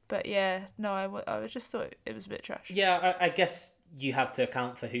 But yeah, no, I just thought it was a bit trash. Yeah, I guess you have to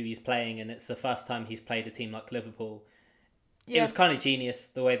account for who he's playing, and it's the first time he's played a team like Liverpool. It Yeah, was kind of genius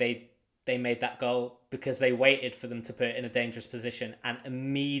the way they made that goal, because they waited for them to put it in a dangerous position and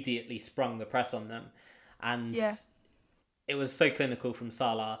immediately sprung the press on them. And yeah, it was so clinical from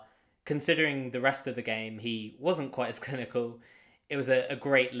Salah. Considering the rest of the game, he wasn't quite as clinical. It was a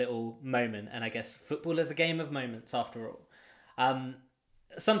great little moment, and I guess football is a game of moments after all. Um,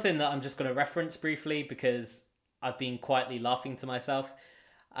 Something that I'm just going to reference briefly because I've been quietly laughing to myself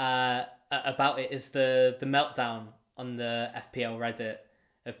about it is the meltdown on the FPL Reddit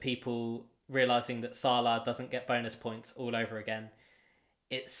of people realizing that Salah doesn't get bonus points all over again.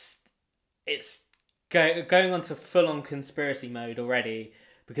 It's going on to full on conspiracy mode already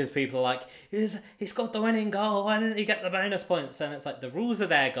because people are like, he scored the winning goal, why didn't he get the bonus points? And it's like, the rules are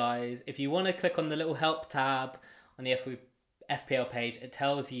there, guys. If you want to click on the little help tab on the FPL page, it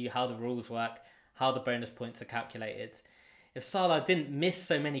tells you how the rules work, how the bonus points are calculated. If Salah didn't miss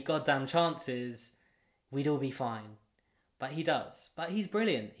so many goddamn chances, we'd all be fine. But he does. But he's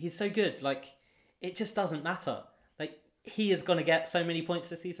brilliant. He's so good. Like, it just doesn't matter. Like, he is going to get so many points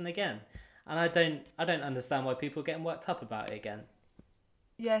this season again. And I don't understand why people are getting worked up about it again.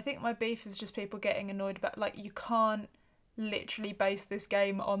 yeah. I think my beef is just people getting annoyed about, like, you can't literally base this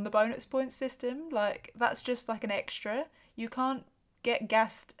game on the bonus point system. Like, that's just like an extra. You can't get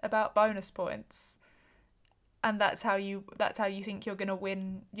gassed about bonus points, and that's how you think you're gonna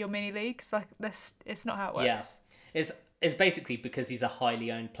win your mini leagues. Like, this, it's not how it works. Yeah. It's basically because he's a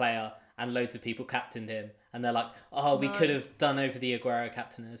highly owned player and loads of people captained him. And they're like, oh, we could have done over the Aguero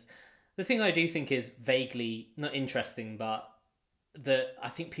captainers. The thing I do think is vaguely, not interesting, but that I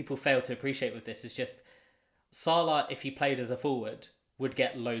think people fail to appreciate with this is just Salah, if he played as a forward, would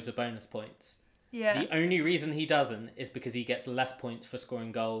get loads of bonus points. Yeah. The only reason he doesn't is because he gets less points for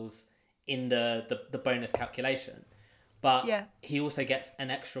scoring goals in the bonus calculation. But Yeah. he also gets an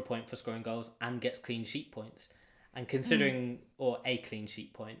extra point for scoring goals and gets clean sheet points. And considering, or a clean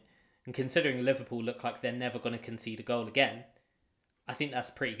sheet point, and considering Liverpool look like they're never going to concede a goal again, I think that's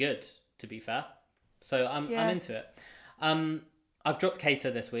pretty good, to be fair. So I'm into it. I've dropped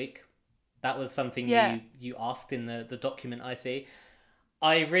Keita this week. That was something you asked in the document I see.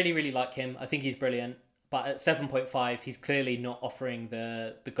 I really, really like him. I think he's brilliant. But at 7.5, he's clearly not offering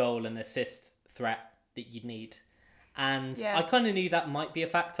the goal and assist threat that you'd need. And I kind of knew that might be a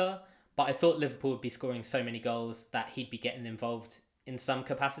factor, but I thought Liverpool would be scoring so many goals that he'd be getting involved in some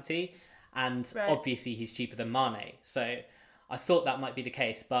capacity. And obviously he's cheaper than Mane. So I thought that might be the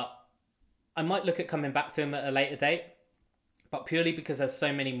case. But I might look at coming back to him at a later date. But purely because there are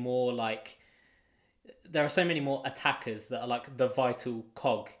so many more attackers that are like the vital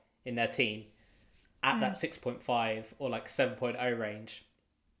cog in their team at that 6.5 or like 7.0 range.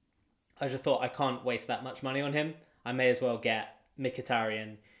 I just thought I can't waste that much money on him. I may as well get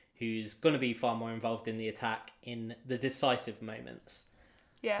Mkhitaryan, who's going to be far more involved in the attack in the decisive moments.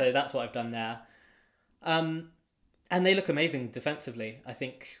 Yeah. So that's what I've done there. And they look amazing defensively. I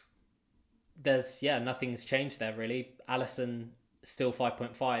think nothing's changed there really. Alisson still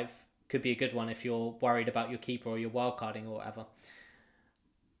 5.5. Could be a good one if you're worried about your keeper or your wildcarding or whatever.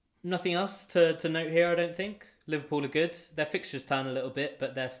 Nothing else to note here, I don't think. Liverpool are good. Their fixtures turn a little bit,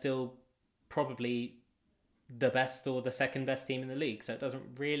 but they're still probably the best or the second best team in the league, so it doesn't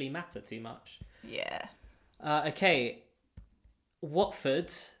really matter too much. Yeah. Okay.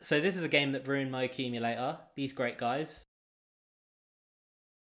 Watford. So this is a game that ruined my accumulator. These great guys.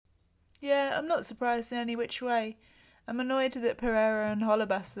 Yeah, I'm not surprised in any which way. I'm annoyed that Pereira and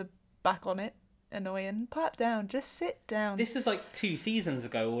Holebas are back on it. Annoying. Pipe down. Just sit down. This is like 2 seasons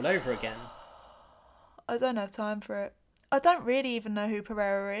ago all over again. I don't have time for it. I don't really even know who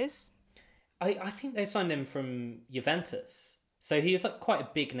Pereira is. I think they signed him from Juventus. So he was like quite a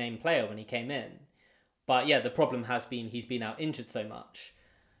big name player when he came in. But yeah, the problem has been he's been out injured so much.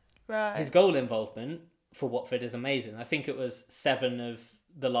 Right. His goal involvement for Watford is amazing. I think it was 7 of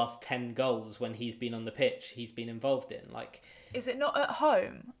the last 10 goals when he's been on the pitch he's been involved in. Like, is it not at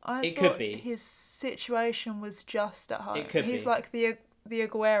home? It could be. His situation was just at home. It could He's be. like the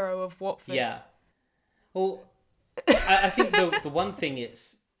Aguero of Watford. Yeah. Well, I think the one thing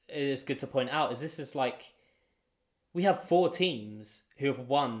is good to point out is this is like, we have 4 teams who have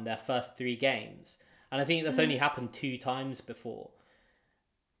won their first 3 games. And I think that's only happened 2 times before.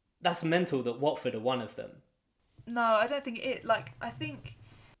 That's mental that Watford are one of them. No, I don't think it. Like, I think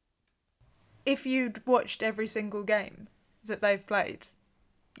if you'd watched every single game, that they've played,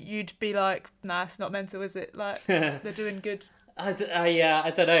 you'd be like, nah, it's not mental, is it? Like, they're doing good. I don't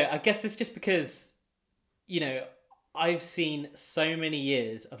know. I guess it's just because, you know, I've seen so many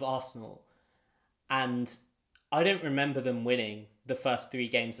years of Arsenal, and I don't remember them winning the first 3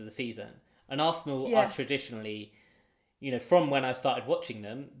 games of the season. And Arsenal are Yeah. traditionally, you know, from when I started watching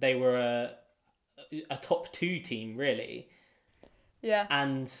them, they were a top 2 team, really. Yeah.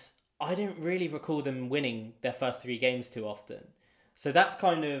 And I don't really recall them winning their first 3 games too often. So that's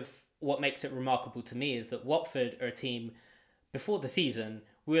kind of what makes it remarkable to me, is that Watford are a team before the season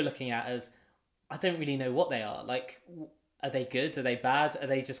we were looking at as, I don't really know what they are. Like, are they good? Are they bad? Are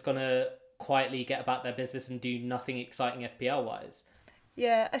they just gonna quietly get about their business and do nothing exciting FPL wise?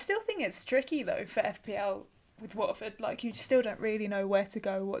 Yeah, I still think it's tricky though for FPL with Watford. Like, you still don't really know where to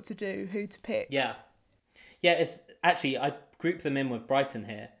go, what to do, who to pick. Yeah, yeah. It's actually, I group them in with Brighton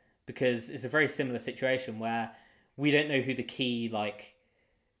here because it's a very similar situation where we don't know who the key like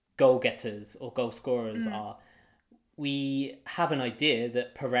goal getters or goal scorers are. We have an idea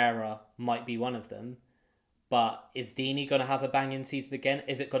that Pereira might be one of them, but is Deeney going to have a banging season again?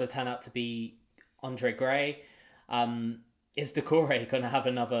 Is it going to turn out to be Andre Gray? Is Decore going to have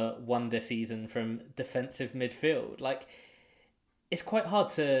another wonder season from defensive midfield? Like, it's quite hard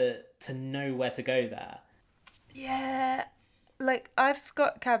to know where to go there. Yeah, like, I've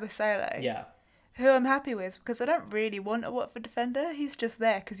got Cabasele, Yeah, who I'm happy with because I don't really want a Watford defender. He's just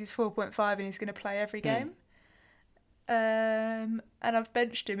there because he's 4.5 and he's going to play every game. And I've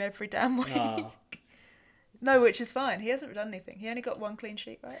benched him every damn week. Ah. No, which is fine. He hasn't done anything. He only got 1 clean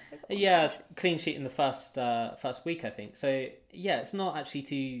sheet, right? Yeah, clean sheet in the first week, I think. So yeah, it's not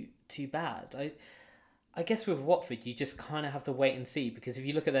actually too bad. I guess with Watford, you just kind of have to wait and see, because if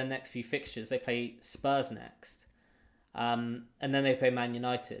you look at their next few fixtures, they play Spurs next, and then they play Man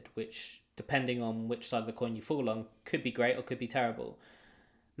United, which, depending on which side of the coin you fall on, could be great or could be terrible.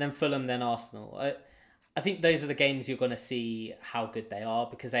 Then Fulham, then Arsenal. I think those are the games you're going to see how good they are,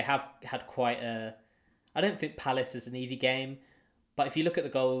 because they have had quite a. I don't think Palace is an easy game, but if you look at the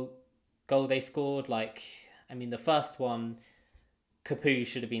goal they scored, like, I mean, the first one, Capu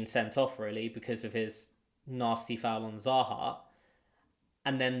should have been sent off really because of his nasty foul on Zaha,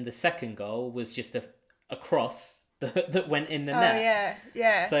 and then the second goal was just a cross that went in the net. Oh yeah,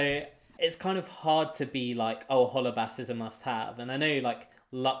 yeah. So it's kind of hard to be like, oh, Holobas is a must-have, and I know like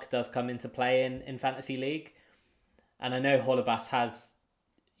luck does come into play in Fantasy League, and I know Holobas has,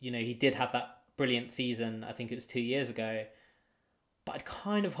 he did have that brilliant season, I think it was 2 years ago, but I'd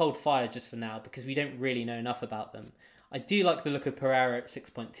kind of hold fire just for now because we don't really know enough about them. I do like the look of Pereira at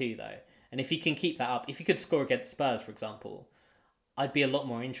 6.2 though, and if he can keep that up, if he could score against Spurs, for example, I'd be a lot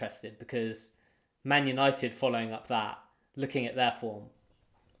more interested, because Man United following up that, looking at their form,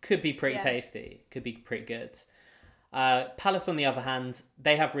 could be pretty tasty, could be pretty good. Palace, on the other hand,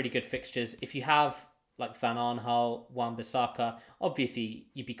 they have really good fixtures. If you have like Van Aanholt, Wan-Bissaka, obviously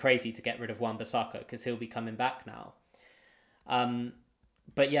you'd be crazy to get rid of Wan-Bissaka because he'll be coming back now.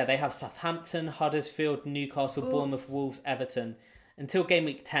 But yeah, they have Southampton, Huddersfield, Newcastle, Bournemouth, Wolves, Everton. Until game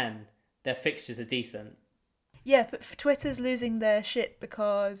week 10, their fixtures are decent. Yeah, but Twitter's losing their shit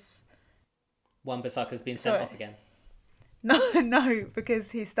because Wan-Bissaka's been sent off again. No,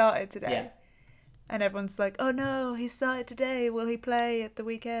 because he started today. Yeah. And everyone's like, oh no, he started today. Will he play at the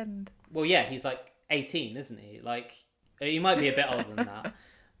weekend? Well, yeah, he's like 18, isn't he? Like, he might be a bit older than that,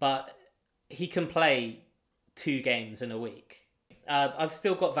 but he can play 2 games in a week. I've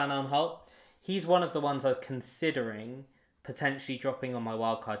still got Van Aanholt. He's one of the ones I was considering potentially dropping on my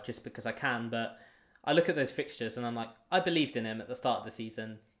wildcard just because I can, but I look at those fixtures and I'm like, I believed in him at the start of the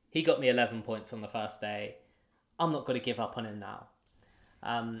season. He got me 11 points on the first day. I'm not going to give up on him now.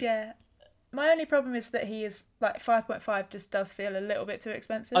 Yeah. My only problem is that he is like 5.5 just does feel a little bit too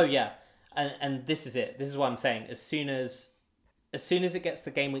expensive. Oh yeah, and this is it. This is what I'm saying. As soon as it gets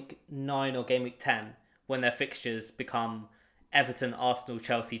to game week 9 or game week 10, when their fixtures become Everton, Arsenal,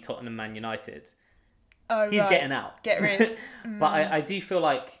 Chelsea, Tottenham, Man United, he's getting out. Get rid. But I do feel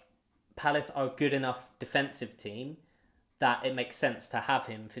like Palace are a good enough defensive team that it makes sense to have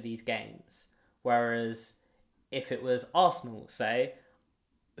him for these games. Whereas if it was Arsenal, say,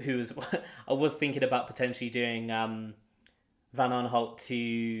 I was thinking about potentially doing Van Aanholt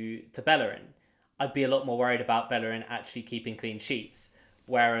to Bellerin, I'd be a lot more worried about Bellerin actually keeping clean sheets.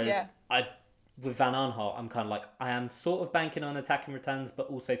 Whereas with Van Aanholt, I'm kind of like, I am sort of banking on attacking returns, but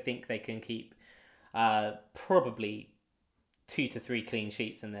also think they can keep probably 2 to 3 clean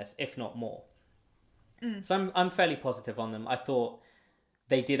sheets in this, if not more. So I'm fairly positive on them. I thought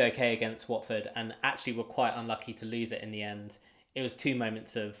they did okay against Watford and actually were quite unlucky to lose it in the end. It was 2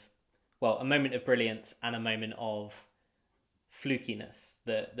 moments of, a moment of brilliance and a moment of flukiness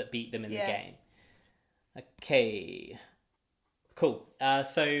that beat them in the Yeah. game. Okay, cool.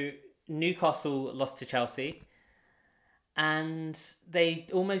 So Newcastle lost to Chelsea, and they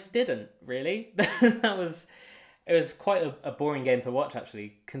almost didn't really. It was quite a boring game to watch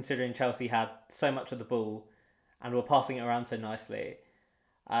actually, considering Chelsea had so much of the ball and were passing it around so nicely.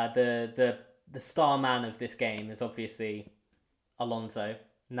 The star man of this game is obviously Alonso,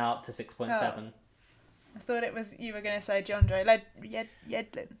 now up to 6.7. I thought it was you were going to say Jondre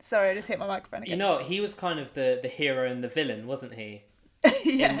Yedlin. Sorry, I just hit my microphone again. You know, he was kind of the hero and the villain, wasn't he?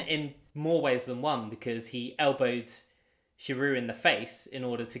 Yeah. In more ways than one, because he elbowed Giroud in the face in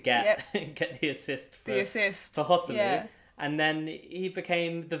order to get get the assist for Hosselu. Yeah. And then he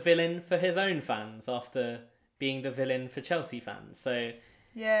became the villain for his own fans after being the villain for Chelsea fans. So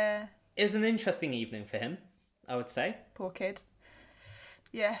Yeah. it was an interesting evening for him, I would say. Poor kid.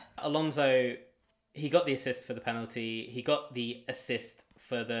 Yeah. Alonso, he got the assist for the penalty. He got the assist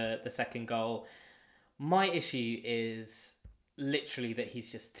for the second goal. My issue is literally that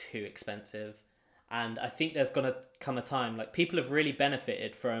he's just too expensive. And I think there's going to come a time, like, people have really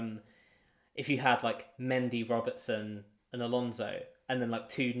benefited from if you had, like, Mendy, Robertson and Alonso, and then, like,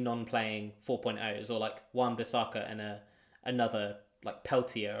 two non-playing 4.0s, or, like, Wan-Bissaka and another, like,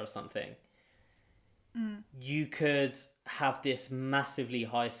 Peltier or something. You could have this massively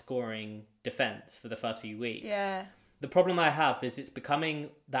high-scoring defence for the first few weeks. Yeah. The problem I have is it's becoming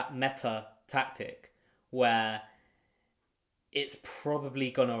that meta tactic where it's probably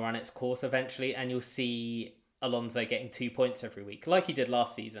going to run its course eventually, and you'll see Alonso getting 2 points every week, like he did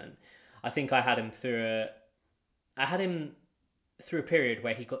last season. I think I had him through a period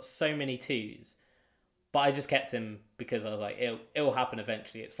where he got so many twos, but I just kept him because I was like, it'll happen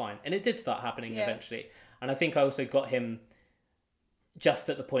eventually, it's fine. And it did start happening eventually. And I think I also got him just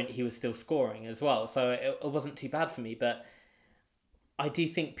at the point he was still scoring as well. So it wasn't too bad for me, but I do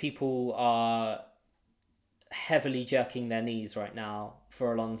think people are heavily jerking their knees right now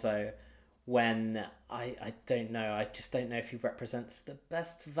for Alonso when I don't know. I just don't know if he represents the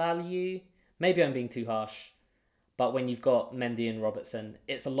best value. Maybe I'm being too harsh, but when you've got Mendy and Robertson,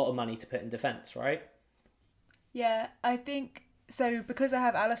 it's a lot of money to put in defence, right? Yeah, I think so. Because I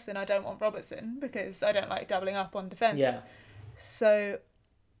have Alisson, I don't want Robertson because I don't like doubling up on defence. Yeah. So,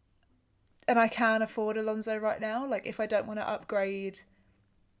 and I can afford Alonso right now. Like, if I don't want to upgrade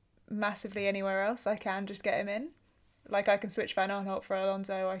massively anywhere else, I can just get him in. Like, I can switch Van Aanholt for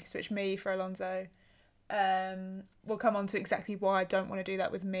Alonso, I can switch me for Alonso. We'll come on to exactly why I don't want to do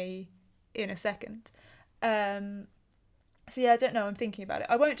that with me in a second. So yeah, I don't know, I'm thinking about it.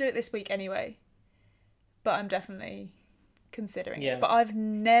 I won't do it this week anyway, but I'm definitely considering it. But I've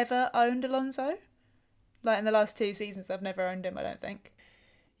never owned Alonso. Like, in the last 2 seasons, I've never owned him, I don't think.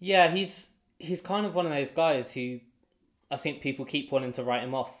 Yeah, he's kind of one of those guys who I think people keep wanting to write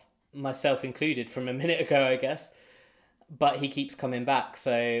him off, myself included, from a minute ago, I guess. But he keeps coming back,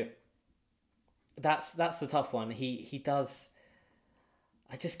 so that's the tough one. He does.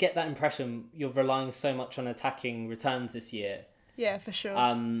 I just get that impression you're relying so much on attacking returns this year. Yeah, for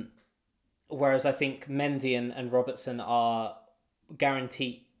sure. Whereas I think Mendy and Robertson are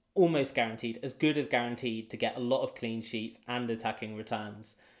guaranteed, almost guaranteed, as good as guaranteed to get a lot of clean sheets and attacking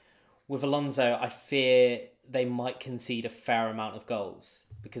returns. With Alonso, I fear they might concede a fair amount of goals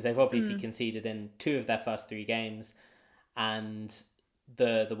because they've obviously conceded in 2 of their first 3 games, and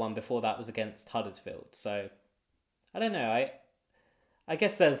the one before that was against Huddersfield. So I don't know. I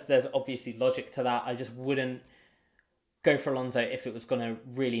guess there's obviously logic to that. I just wouldn't go for Alonso if it was going to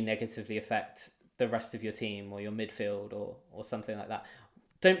really negatively affect the rest of your team or your midfield or something like that.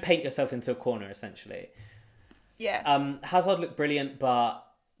 Don't paint yourself into a corner, essentially. Yeah. Hazard looked brilliant, but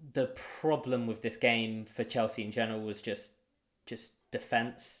the problem with this game for Chelsea in general was just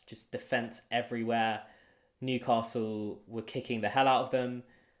defence everywhere. Newcastle were kicking the hell out of them.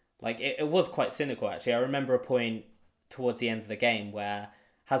 Like, it was quite cynical, actually. I remember a point towards the end of the game where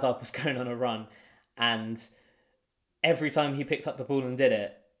Hazard was going on a run, and every time he picked up the ball and did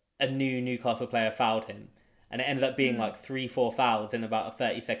it, a new Newcastle player fouled him. And it ended up being like 3-4 fouls in about a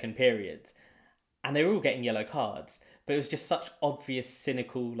 30-second period. And they were all getting yellow cards. But it was just such obvious,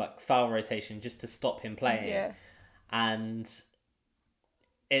 cynical, like, foul rotation just to stop him playing. Yeah. And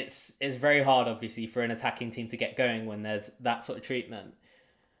it's very hard, obviously, for an attacking team to get going when there's that sort of treatment.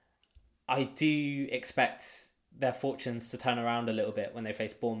 I do expect their fortunes to turn around a little bit when they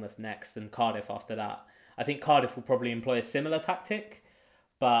face Bournemouth next and Cardiff after that. I think Cardiff will probably employ a similar tactic,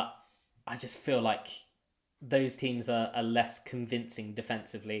 but I just feel like those teams are less convincing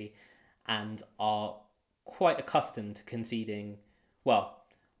defensively and are quite accustomed to conceding. Well,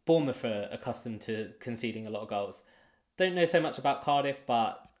 Bournemouth are accustomed to conceding a lot of goals. don't know so much about Cardiff,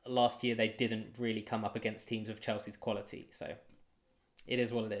 but last year they didn't really come up against teams of Chelsea's quality. So it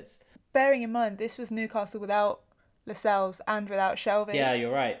is what it is. Bearing in mind, this was Newcastle without Lascelles and without Shelvey. Yeah,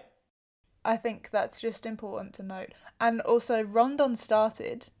 you're right. I think that's just important to note. And also, Rondon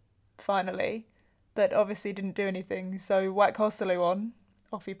started, finally, but obviously didn't do anything. So whack Hosselu on,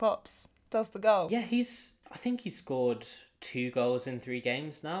 off he pops, does the goal. Yeah, I think he's scored 2 goals in 3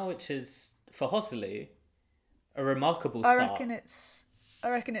 games now, which is, for Hosselu, a remarkable start. I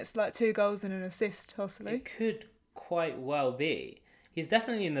reckon it's like 2 goals and an assist, Hosselu. It could quite well be. He's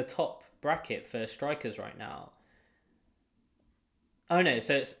definitely in the top bracket for strikers right now. Oh no,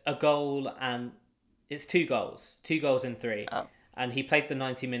 so it's a goal and it's 2 goals. 2 goals in 3. Oh. And he played the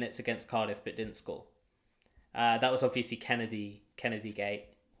 90 minutes against Cardiff but didn't score. That was obviously Kennedy Gate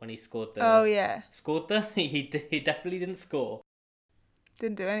when he scored the... Oh, yeah. Scored the... He definitely didn't score.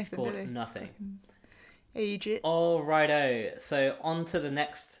 Didn't do anything, Scored did he? nothing. Egypt. All righto. So on to the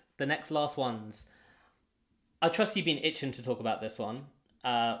next last ones. I trust you've been itching to talk about this one.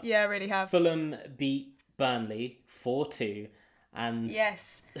 Yeah, I really have. Fulham beat Burnley 4-2. And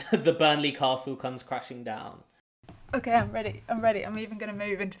yes, the Burnley castle comes crashing down. Okay, I'm ready. I'm even going to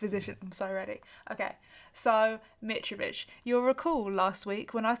move into position. I'm so ready. Okay, so Mitrovic. You'll recall last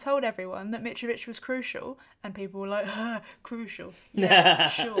week when I told everyone that Mitrovic was crucial and people were like, crucial. Yeah,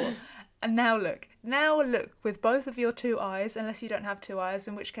 sure. And now look with both of your 2 eyes, unless you don't have 2 eyes,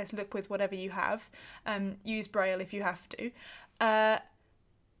 in which case look with whatever you have. Use Braille if you have to.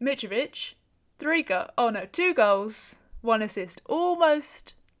 Mitrovic, 2 goals, 1 assist.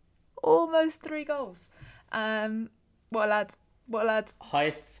 Almost 3 goals. What a lad.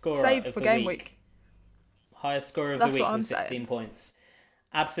 Highest scorer saved of for the game week. Highest scorer of That's the week what I'm with 16 saying. points.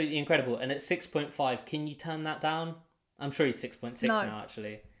 Absolutely incredible. And at 6.5, can you turn that down? I'm sure he's 6.6 No. now,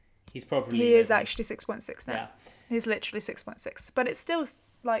 actually. He's probably... He is actually 6.6 now. Yeah. He's literally 6.6. But it's still,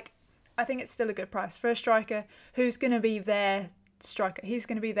 like, I think it's still a good price for a striker who's going to be their striker. He's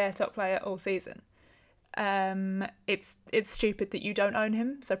going to be their top player all season. It's stupid that you don't own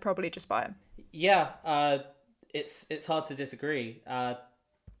him, so probably just buy him. Yeah, it's hard to disagree.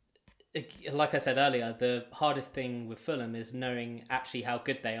 Like I said earlier, the hardest thing with Fulham is knowing actually how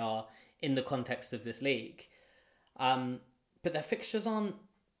good they are in the context of this league. But their fixtures aren't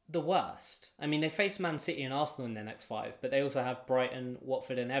the worst. I mean, they face Man City and Arsenal in their next 5, but they also have Brighton,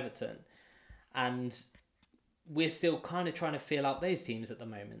 Watford and Everton. And we're still kind of trying to feel out those teams at the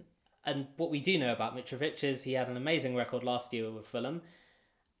moment. And what we do know about Mitrovic is he had an amazing record last year with Fulham,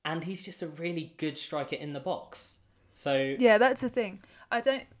 and he's just a really good striker in the box. So yeah, that's the thing. I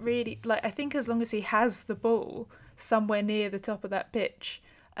don't really I think as long as he has the ball somewhere near the top of that pitch,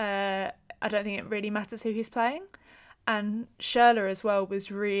 I don't think it really matters who he's playing. And Schürrle as well was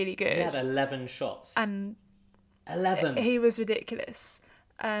really good. He had 11 shots. And 11. He was ridiculous.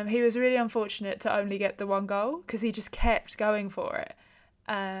 He was really unfortunate to only get the 1 goal because he just kept going for it.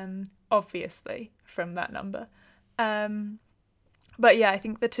 Obviously from that number. But yeah, I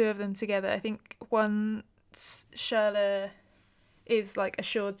think the 2 of them together, I think once Schürrle is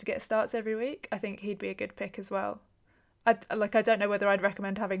assured to get starts every week, I think he'd be a good pick as well. I don't know whether I'd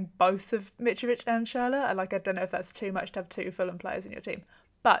recommend having both of Mitrovic and Schürrle. I don't know if that's too much to have 2 Fulham players in your team,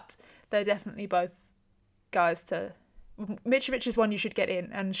 but they're definitely both guys to... Mitrovic is one you should get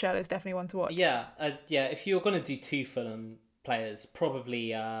in, and Schürrle is definitely one to watch. Yeah. If you're going to do 2 Fulham players,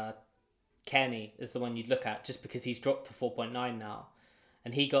 probably Kenny is the one you'd look at, just because he's dropped to 4.9 now,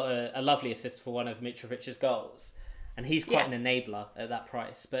 and he got a lovely assist for one of Mitrovic's goals, and he's quite an enabler at that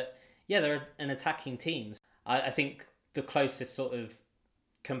price. But yeah, they're an attacking team. I think the closest sort of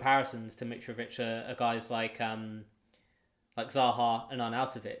comparisons to Mitrovic are guys like Zaha and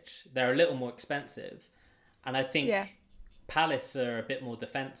Arnautovic. They're a little more expensive, and I think Palace are a bit more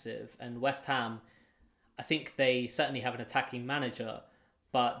defensive, and West Ham, I think they certainly have an attacking manager,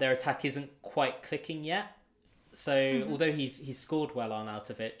 but their attack isn't quite clicking yet. So although he's scored well on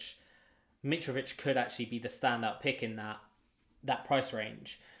Arnautovic, Mitrovic could actually be the standout pick in that price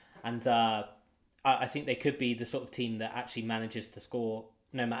range. And I think they could be the sort of team that actually manages to score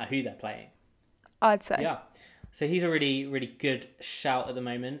no matter who they're playing. I'd say. Yeah. So he's a really, really good shout at the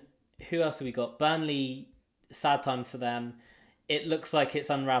moment. Who else have we got? Burnley, sad times for them. It looks like it's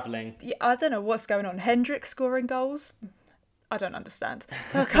unravelling. Yeah, I don't know what's going on. Hendrick scoring goals? I don't understand.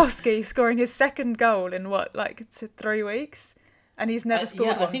 Tarkowski scoring his 2nd goal in 3 weeks? And he's never scored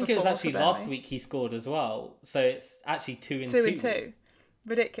one before. I think it was actually last week he scored as well. So it's actually 2 and 2. 2 and 2.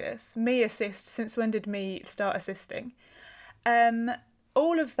 Ridiculous. Me assist. Since when did me start assisting?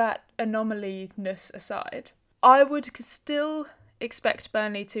 All of that anomaly-ness aside, I would still expect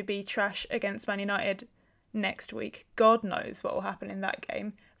Burnley to be trash against Man United next week. God knows what will happen in that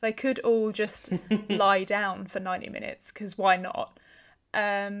game. They could all just lie down for 90 minutes, because why not?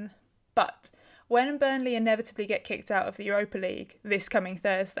 But when Burnley inevitably get kicked out of the Europa League this coming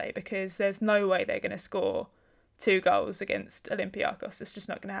Thursday, because there's no way they're going to score 2 goals against Olympiacos, it's just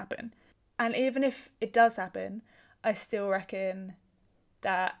not going to happen. And even if it does happen, I still reckon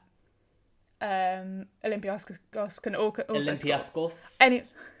that Olympiacos can also Olympiacos.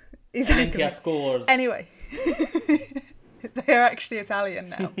 Exactly. Olympiacos. Anyway, they're actually Italian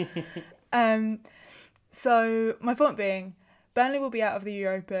now. So my point being, Burnley will be out of the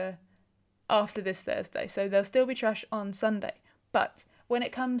Europa after this Thursday, so they'll still be trash on Sunday. But when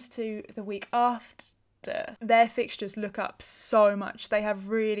it comes to the week after, their fixtures look up so much. They have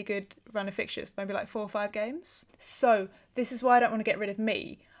really good run of fixtures, maybe like 4 or 5 games. So this is why I don't want to get rid of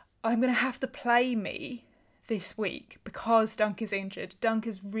me. I'm going to have to play me this week because Dunk is injured. Dunk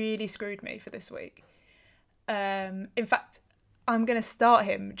has really screwed me for this week. In fact, I'm going to start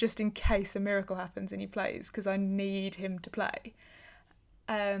him just in case a miracle happens and he plays, because I need him to play.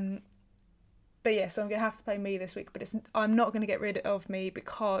 But yeah, so I'm going to have to play me this week. But I'm not going to get rid of me,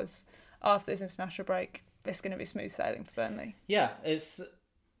 because after this international break, it's going to be smooth sailing for Burnley. Yeah,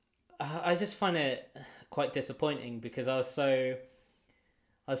 I just find it quite disappointing, because I was so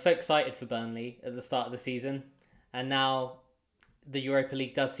excited for Burnley at the start of the season, and now the Europa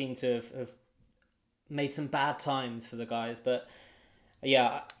League does seem to have made some bad times for the guys. But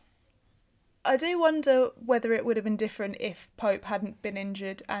yeah, I do wonder whether it would have been different if Pope hadn't been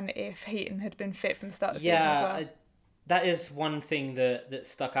injured and if Heaton had been fit from the start of the season as well. That is one thing that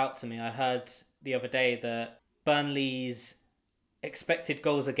stuck out to me. I heard the other day that Burnley's expected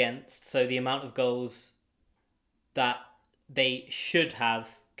goals against, so the amount of goals that they should have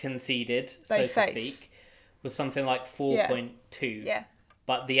conceded, so to speak, was something like 4.2. Yeah.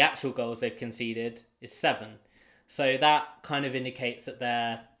 But the actual goals they've conceded is 7. So that kind of indicates that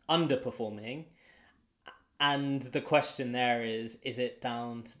they're underperforming. And the question there is it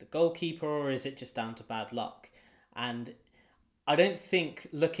down to the goalkeeper, or is it just down to bad luck? And I don't think,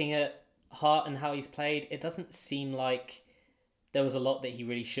 looking at Hart and how he's played, it doesn't seem like there was a lot that he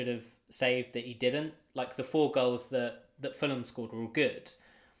really should have saved that he didn't. Like the 4 goals that Fulham scored were all good.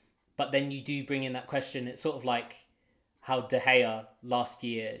 But then you do bring in that question. It's sort of like how De Gea last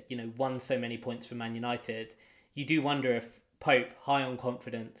year, won so many points for Man United. You do wonder if Pope, high on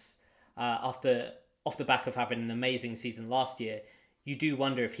confidence, off the back of having an amazing season last year, you do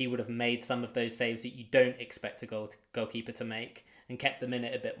wonder if he would have made some of those saves that you don't expect a goalkeeper to make and kept them in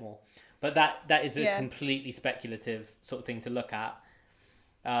it a bit more. But that is a completely speculative sort of thing to look at.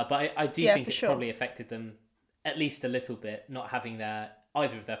 But I do think it probably affected them at least a little bit, not having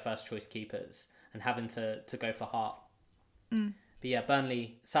either of their first choice keepers and having to go for Hart. But yeah,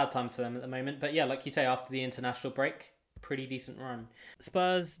 Burnley, sad times for them at the moment. But yeah, like you say, after the international break, pretty decent run.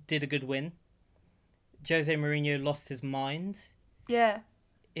 Spurs did a good win. Jose Mourinho lost his mind. Yeah.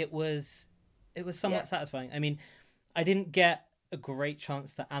 It was somewhat satisfying. I mean, I didn't get a great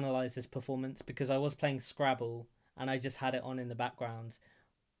chance to analyse this performance because I was playing Scrabble and I just had it on in the background.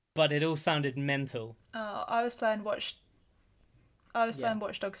 But it all sounded mental. Oh, I was playing Watch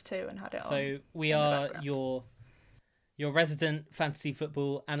Dogs 2 and had it on. So we are your resident fantasy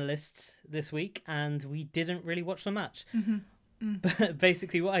football analysts this week, and we didn't really watch the match. But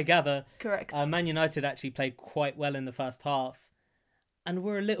basically what I gather, correct. Man United actually played quite well in the first half and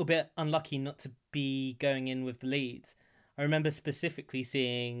were a little bit unlucky not to be going in with the lead. I remember specifically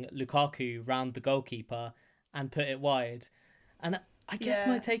seeing Lukaku round the goalkeeper and put it wide. And I guess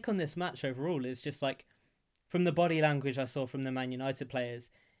my take on this match overall is just like, from the body language I saw from the Man United players,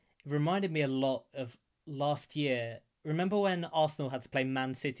 it reminded me a lot of last year. Remember when Arsenal had to play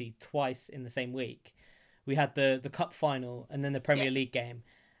Man City twice in the same week? We had the cup final and then the Premier League game.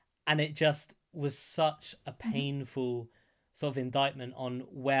 And it just was such a painful sort of indictment on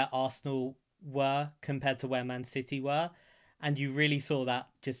where Arsenal were compared to where Man City were. And you really saw that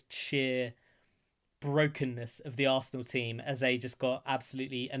just sheer brokenness of the Arsenal team as they just got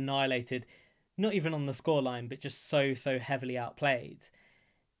absolutely annihilated, not even on the scoreline, but just so heavily outplayed.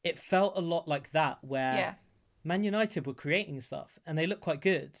 It felt a lot like that, where Man United were creating stuff and they looked quite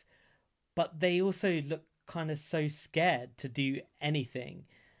good, but they also looked kind of so scared to do anything.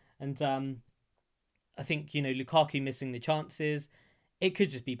 And I think, Lukaku missing the chances, it could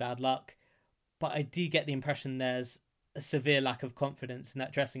just be bad luck, but I do get the impression there's a severe lack of confidence in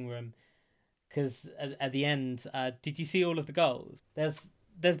that dressing room. Because at the end, did you see all of the goals? There's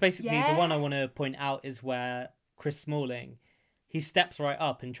basically the one I want to point out is where Chris Smalling, he steps right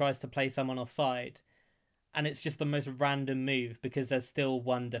up and tries to play someone offside, and it's just the most random move because there's still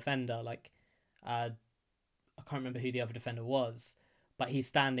one defender. Like, I can't remember who the other defender was, but he's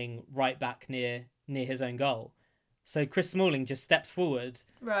standing right back near his own goal. So Chris Smalling just steps forward,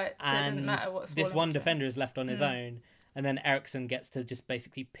 Right, so it doesn't and matter what this Smalling one was doing. defender is left on his own, and then Ericsson gets to just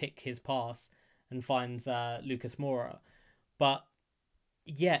basically pick his pass and finds Lucas Moura. But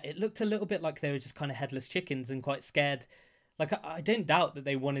yeah, it looked a little bit like they were just kind of headless chickens and quite scared. Like, I don't doubt that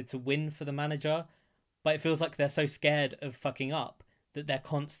they wanted to win for the manager, but it feels like they're so scared of fucking up that they're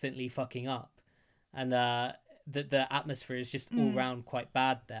constantly fucking up. And that the atmosphere is just all round quite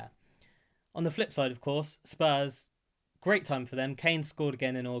bad there. On the flip side, of course, Spurs, great time for them. Kane scored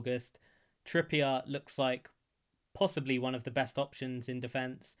again in August. Trippier looks like possibly one of the best options in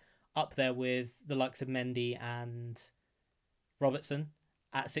defence, up there with the likes of Mendy and Robertson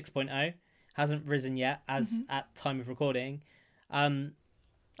at 6.0. Hasn't risen yet as at time of recording. Is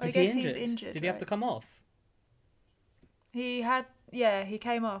he injured? He's injured. Did he have to come off? He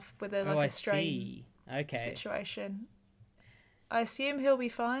came off with a strain situation. I assume he'll be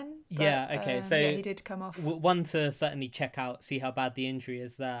fine. But, So he did come off. One to certainly check out, see how bad the injury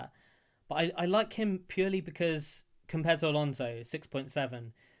is there. But I like him purely because compared to Alonso,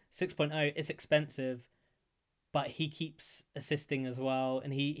 6.7, 6.0 is expensive, but he keeps assisting as well,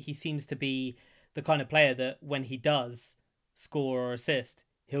 and he seems to be the kind of player that when he does score or assist,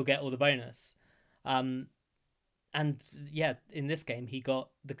 he'll get all the bonus. And yeah, in this game, he got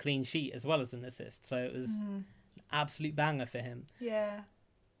the clean sheet as well as an assist, so it was an absolute banger for him. Yeah.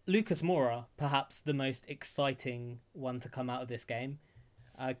 Lucas Moura, perhaps the most exciting one to come out of this game,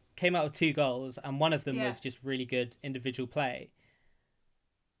 came out with 2 goals, and one of them was just really good individual play.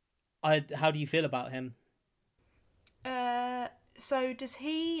 How do you feel about him? So does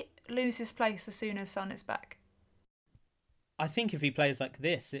he lose his place as soon as Son is back? I think if he plays like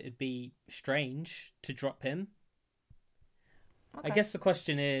this, it'd be strange to drop him. Okay. I guess the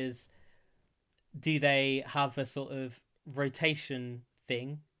question is, do they have a sort of rotation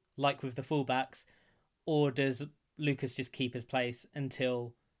thing, like with the fullbacks, or does Lucas just keep his place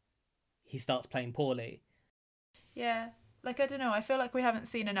until he starts playing poorly? Yeah, I don't know. I feel like we haven't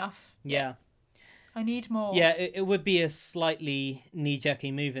seen enough. Yeah. I need more. Yeah, it would be a slightly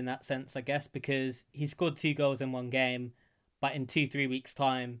knee-jerky move in that sense, I guess, because he scored 2 goals in one game, but in 2-3 weeks'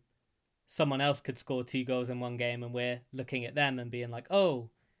 time, someone else could score 2 goals in one game, and we're looking at them and being like, oh,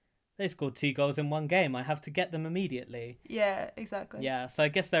 they scored 2 goals in one game. I have to get them immediately. Yeah, exactly. Yeah, so I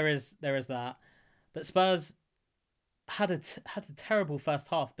guess there is that. But Spurs had a terrible first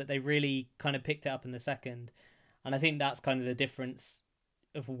half, but they really kind of picked it up in the second. And I think that's kind of the difference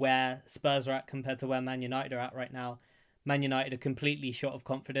of where Spurs are at compared to where Man United are at right now. Man United are completely short of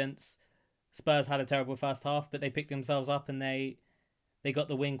confidence. Spurs had a terrible first half, but they picked themselves up and they got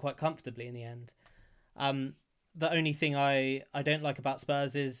the win quite comfortably in the end. The only thing I don't like about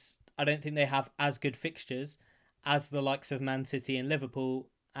Spurs is I don't think they have as good fixtures as the likes of Man City and Liverpool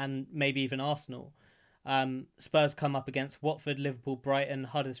and maybe even Arsenal. Spurs come up against Watford, Liverpool, Brighton,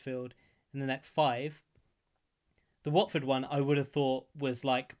 Huddersfield in the next 5. The Watford one I would have thought was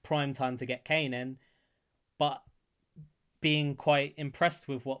like prime time to get Kane in, but being quite impressed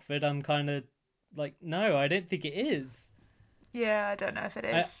with Watford, I'm kind of like, no, I don't think it is. Yeah, I don't know if it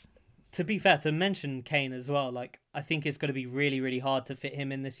is. To be fair, to mention Kane as well, like, I think it's going to be really, really hard to fit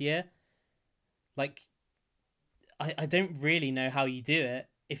him in this year. Like, I don't really know how you do it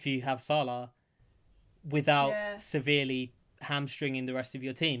if you have Salah without severely hamstringing the rest of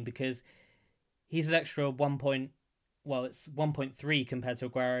your team, because he's an extra it's 1.3 compared to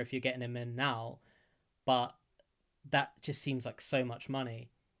Aguero if you're getting him in now, but that just seems like so much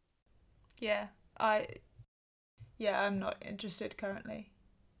money. Yeah, I'm not interested currently.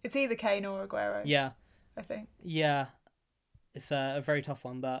 It's either Kane or Aguero. Yeah. I think. Yeah. It's a very tough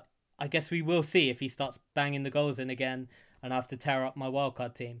one, but I guess we will see if he starts banging the goals in again and I have to tear up my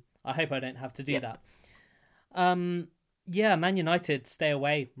wildcard team. I hope I don't have to do that. Yeah, Man United, stay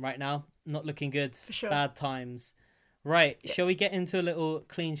away right now. Not looking good. For sure. Bad times. Right, shall we get into a little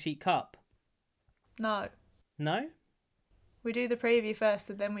clean sheet cup? No? We do the preview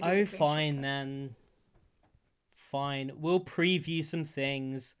first and then we do the clean sheet fine then. Fine. We'll preview some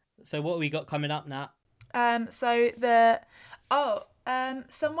things. So what have we got coming up, Nat?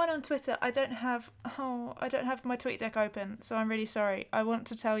 Someone on Twitter, I don't have my tweet deck open, so I'm really sorry. I want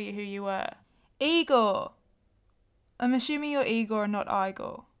to tell you who you were. Igor. I'm assuming you're Igor and not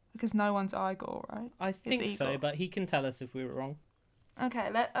Igor, because no one's Igor, right? I think so, but he can tell us if we were wrong.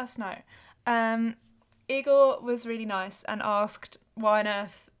 Okay, let us know. Igor was really nice and asked why on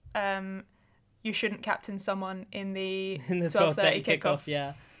earth you shouldn't captain someone in the 12:30 kickoff.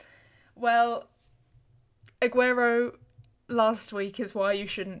 Yeah. Well, Aguero last week is why you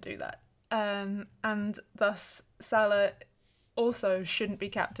shouldn't do that. and thus Salah also shouldn't be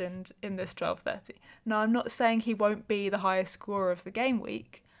captained in this 12:30. Now, I'm not saying he won't be the highest scorer of the game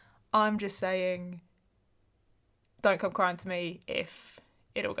week. I'm just saying, don't come crying to me if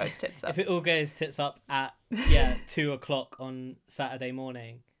it all goes tits up. If it all goes tits up at 2:00 on Saturday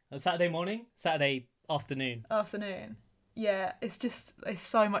morning, Saturday afternoon. Yeah, it's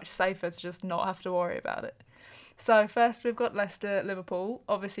so much safer to just not have to worry about it. So first we've got Leicester, Liverpool.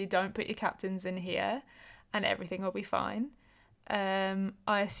 Obviously, don't put your captains in here, and everything will be fine.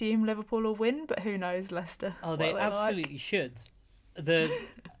 I assume Liverpool will win, but who knows, Leicester. Oh, they absolutely should.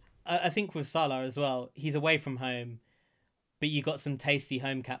 I think with Salah as well, he's away from home, but you got some tasty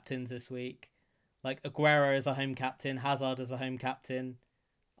home captains this week. Like Aguero as a home captain, Hazard as a home captain.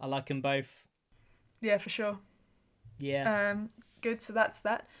 I like them both. Yeah, for sure. Yeah. Good, so that's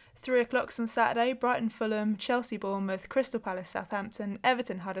that. 3:00 on Saturday, Brighton, Fulham, Chelsea, Bournemouth, Crystal Palace, Southampton,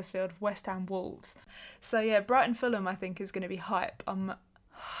 Everton, Huddersfield, West Ham, Wolves. So yeah, Brighton, Fulham I think is going to be hype. I'm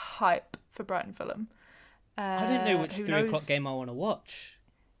hype for Brighton, Fulham. I don't know which 3:00 game I want to watch.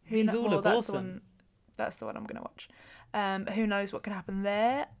 These all look awesome. That's the one I'm going to watch. Who knows what could happen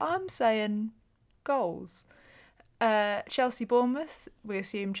there? I'm saying goals. Chelsea, Bournemouth, we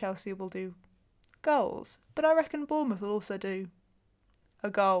assume Chelsea will do goals, but I reckon Bournemouth will also do a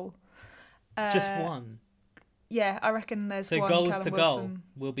goal. Just one? Yeah, I reckon there's one. So goals Callum to Wilson. goal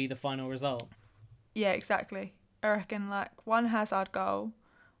will be the final result? Yeah, exactly. I reckon like one Hazard goal,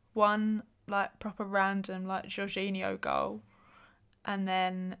 one like proper random like Jorginho goal, and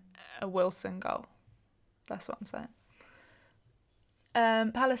then a Wilson goal. That's what I'm saying.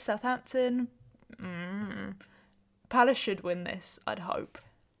 Palace, Southampton. Palace should win this, I'd hope.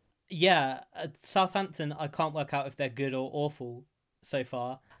 Yeah, Southampton, I can't work out if they're good or awful so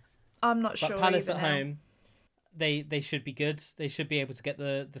far. I'm not sure. But Palace at home, they should be good. They should be able to get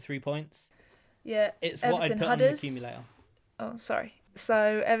the 3 points. Yeah, it's Everton, what I'd put Hudders. on the accumulator. Oh, sorry.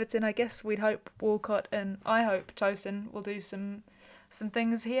 So Everton, I guess we'd hope Walcott and I hope Tosin will do some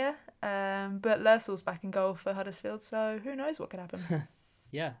things here. But Lersal's back in goal for Huddersfield, so who knows what could happen.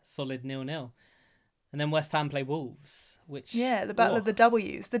 Yeah, solid 0-0. And then West Ham play Wolves, which... Yeah, the battle of the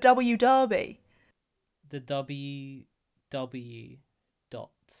W's. The W Derby. The WW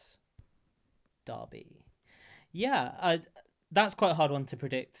Derby. Yeah, that's quite a hard one to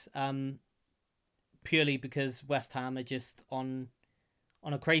predict. Purely because West Ham are just on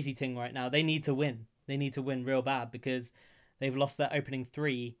a crazy thing right now. They need to win. They need to win real bad because they've lost their opening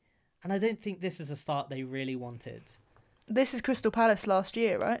 3. And I don't think this is a start they really wanted. This is Crystal Palace last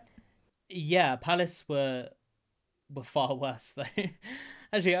year, right? Yeah, Palace were far worse though.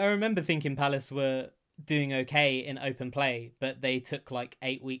 Actually, I remember thinking Palace were doing okay in open play, but they took like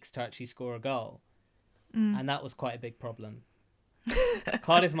 8 weeks to actually score a goal. And that was quite a big problem.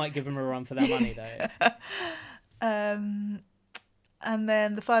 Cardiff might give them a run for their money though. And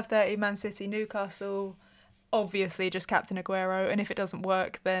then the 5:30 Man City, Newcastle, obviously just Captain Aguero, and if it doesn't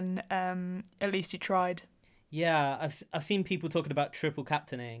work then at least you tried. Yeah, I've seen people talking about triple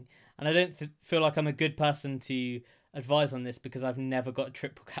captaining, and I don't feel like I'm a good person to advise on this because I've never got a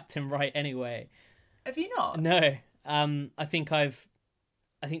triple captain right anyway. Have you not? No. I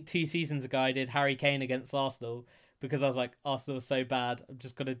think 2 seasons ago I did Harry Kane against Arsenal because I was like, Arsenal was so bad, I'm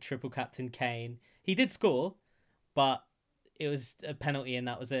just gonna triple captain Kane. He did score, but it was a penalty and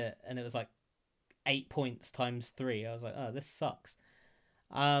that was it. And it was like 8 points times 3. I was like, oh, this sucks.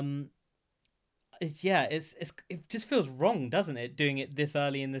 It just feels wrong, doesn't it, doing it this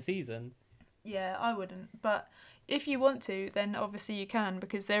early in the season? Yeah, I wouldn't. But if you want to, then obviously you can,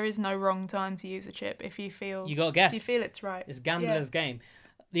 because there is no wrong time to use a chip if you feel... You gotta guess. If you feel it's right. It's gambler's game.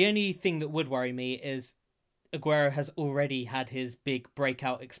 The only thing that would worry me is Aguero has already had his big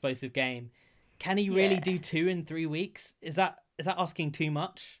breakout explosive game. Can he really do 2 in 3 weeks? Is that asking too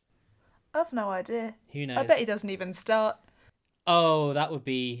much? I've no idea. Who knows? I bet he doesn't even start. Oh, that would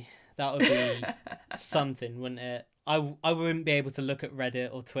be something, wouldn't it? I wouldn't be able to look at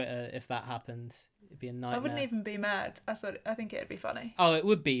Reddit or Twitter if that happened. It'd be a nightmare. I wouldn't even be mad. I think it'd be funny. Oh, it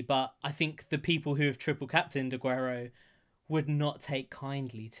would be, but I think the people who have triple captained Aguero would not take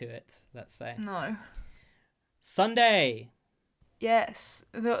kindly to it, let's say. No. Sunday. Yes,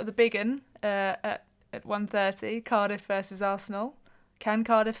 the big one at 1:30, Cardiff versus Arsenal. Can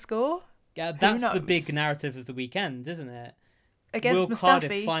Cardiff score? Yeah, that's the big narrative of the weekend, isn't it? Against Will Mustafi,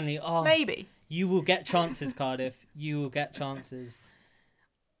 Cardiff finally... Oh, maybe. You will get chances, Cardiff. You will get chances.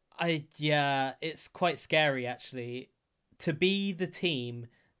 It's quite scary, actually. To be the team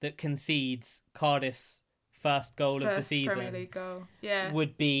that concedes Cardiff's first goal of the season Premier League goal. Yeah.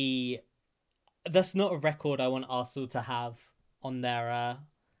 would be... That's not a record I want Arsenal to have on their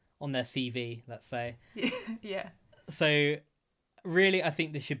on their CV, let's say. Yeah. So really, I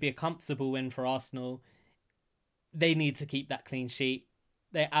think this should be a comfortable win for Arsenal. They need to keep that clean sheet.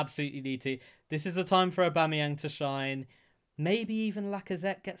 They absolutely need to. This is the time for Aubameyang to shine. Maybe even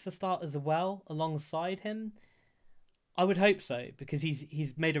Lacazette gets a start as well alongside him. I would hope so, because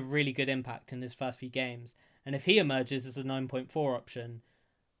he's made a really good impact in his first few games. And if he emerges as a 9.4 option,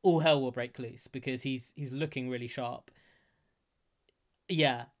 all hell will break loose, because he's looking really sharp.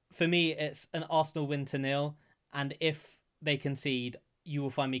 Yeah, for me, it's an Arsenal win to 0. And if they concede, you will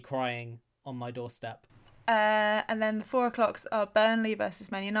find me crying on my doorstep. And then the 4 o'clocks are Burnley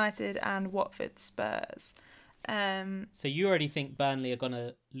versus Man United and Watford Spurs. So you already think Burnley are going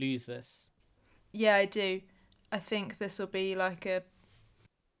to lose this? Yeah, I do. I think this will be like a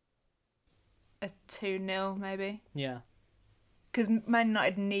 2-0 maybe. Yeah. Because Man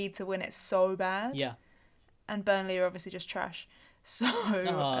United need to win it so bad. Yeah. And Burnley are obviously just trash. So. Oh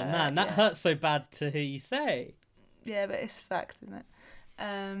man, that hurts so bad to hear you say. Yeah, but it's fact, isn't it?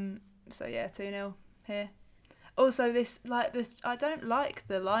 So yeah, 2-0 here. Also, I don't like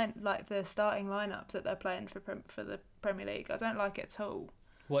the starting lineup that they're playing for the Premier League. I don't like it at all.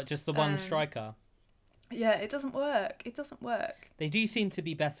 What, just the one striker? Yeah, it doesn't work. It doesn't work. They do seem to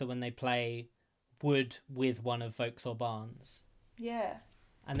be better when they play Wood with one of Vokes or Barnes. Yeah.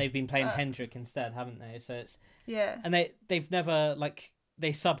 And they've been playing Hendrick instead, haven't they? So it's and they've never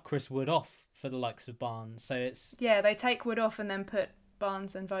they sub Chris Wood off for the likes of Barnes. So it's they take Wood off and then put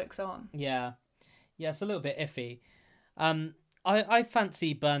Barnes and Vokes on. Yeah, it's a little bit iffy. I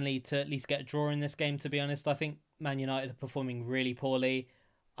fancy Burnley to at least get a draw in this game. To be honest, I think Man United are performing really poorly.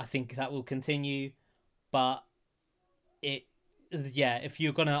 I think that will continue, but if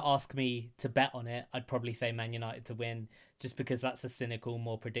you're gonna ask me to bet on it, I'd probably say Man United to win, just because that's a cynical,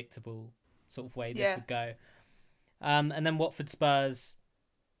 more predictable sort of way this would go. And then Watford Spurs.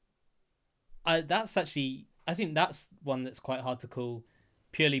 I think that's one that's quite hard to call,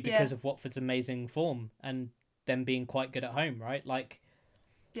 purely because of Watford's amazing form and them being quite good at home, right?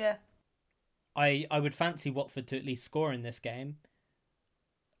 I would fancy Watford to at least score in this game.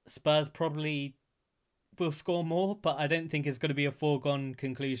 Spurs probably will score more, but I don't think it's going to be a foregone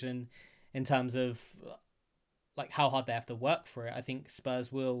conclusion in terms of how hard they have to work for it. I think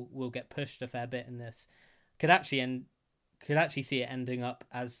Spurs will get pushed a fair bit in this. Could actually see it ending up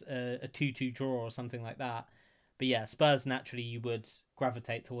as a 2-2 draw or something like that. But yeah, Spurs naturally you would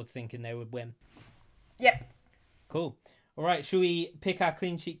gravitate towards thinking they would win. Yep. Cool. All right, shall we pick our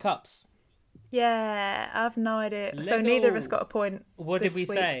clean sheet cups? Yeah, I have no idea. So neither of us got a point. What did we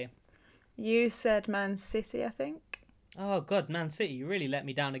say? You said Man City, I think. Oh God, Man City! You really let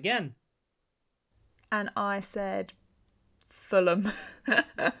me down again. And I said Fulham.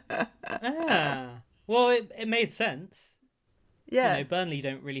 Well, it made sense. Yeah. Burnley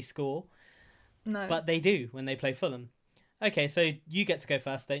don't really score. No. But they do when they play Fulham. Okay, so you get to go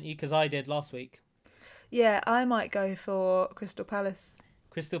first, don't you? Because I did last week. Yeah, I might go for Crystal Palace.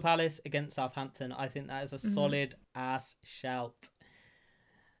 Crystal Palace against Southampton. I think that is a solid ass shout.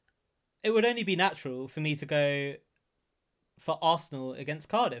 It would only be natural for me to go for Arsenal against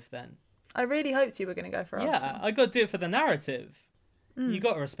Cardiff then. I really hoped you were going to go for Arsenal. Yeah, I got to do it for the narrative. You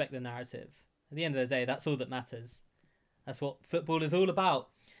got to respect the narrative. At the end of the day, that's all that matters. That's what football is all about.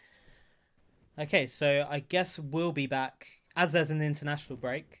 Okay, so I guess we'll be back, as there's an international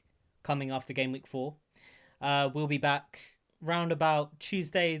break coming after game week 4. We'll be back round about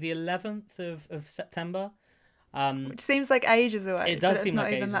Tuesday the 11th of September. Which seems like ages away. It does seem not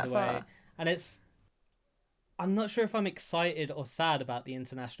like even ages that away. far. And I'm not sure if I'm excited or sad about the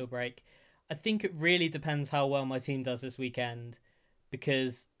international break. I think it really depends how well my team does this weekend,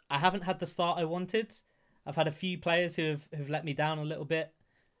 because I haven't had the start I wanted. I've had a few players who have let me down a little bit,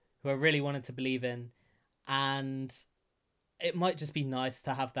 who I really wanted to believe in. And it might just be nice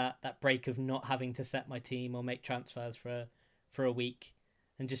to have that break of not having to set my team or make transfers for a week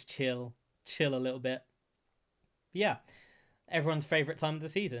and just chill a little bit. But yeah, everyone's favourite time of the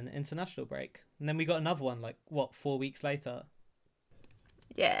season, international break. And then we got another one, 4 weeks later?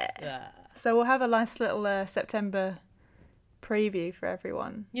 Yeah. So we'll have a nice little September preview for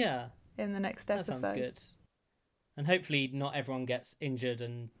everyone. Yeah. In the next episode. That sounds good. And hopefully not everyone gets injured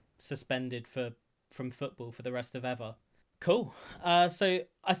and suspended from football for the rest of ever. Cool. So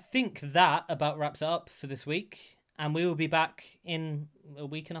I think that about wraps it up for this week. And we will be back in a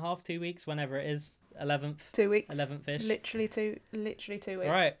week and a half, 2 weeks, whenever it is, 11th. 2 weeks. 11th-ish. Literally 2 weeks.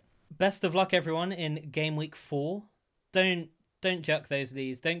 All right. Best of luck, everyone, in game week 4. Don't jerk those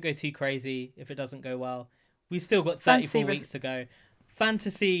knees. Don't go too crazy if it doesn't go well. We've still got 34 weeks to go.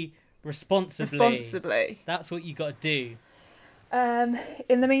 Fantasy responsibly. That's what you got to do.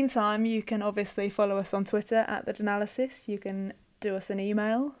 In the meantime, you can obviously follow us on Twitter at The Denalysis. You can do us an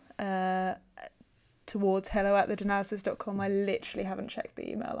email towards hello@thedenalysis.com. I literally haven't checked the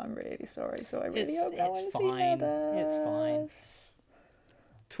email. I'm really sorry. So I really hope no one's emailed us. It's fine.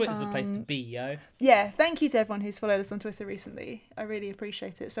 Twitter's the place to be, yo. Yeah, thank you to everyone who's followed us on Twitter recently. I really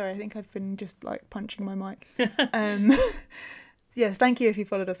appreciate it. Sorry, I think I've been just like punching my mic. Yes, thank you if you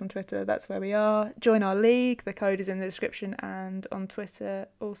followed us on Twitter. That's where we are. Join our league. The code is in the description and on Twitter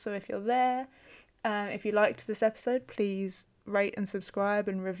also if you're there. If you liked this episode, please rate and subscribe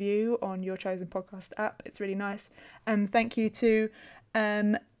and review on your chosen podcast app. It's really nice. Thank you to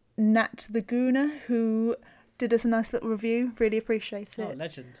Nat the Gooner, who did us a nice little review. Really appreciate it. Oh,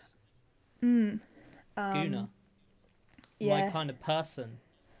 legend. Gooner. My kind of person.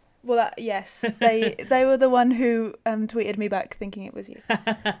 Well, yes, they were the one who tweeted me back thinking it was you.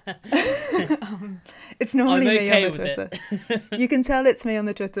 It's normally me on the Twitter. You can tell it's me on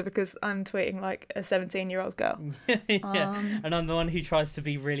the Twitter because I'm tweeting like a 17-year-old girl. Yeah, and I'm the one who tries to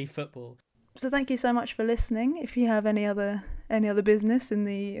be really football. So thank you so much for listening. If you have any other business in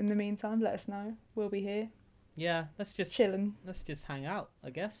the meantime, let us know. We'll be here. Yeah, let's just chilling. Let's just hang out, I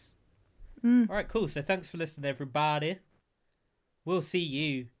guess. All right, cool. So thanks for listening, everybody. We'll see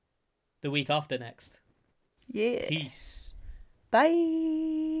you the week after next. Yeah. Peace.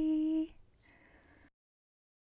 Bye.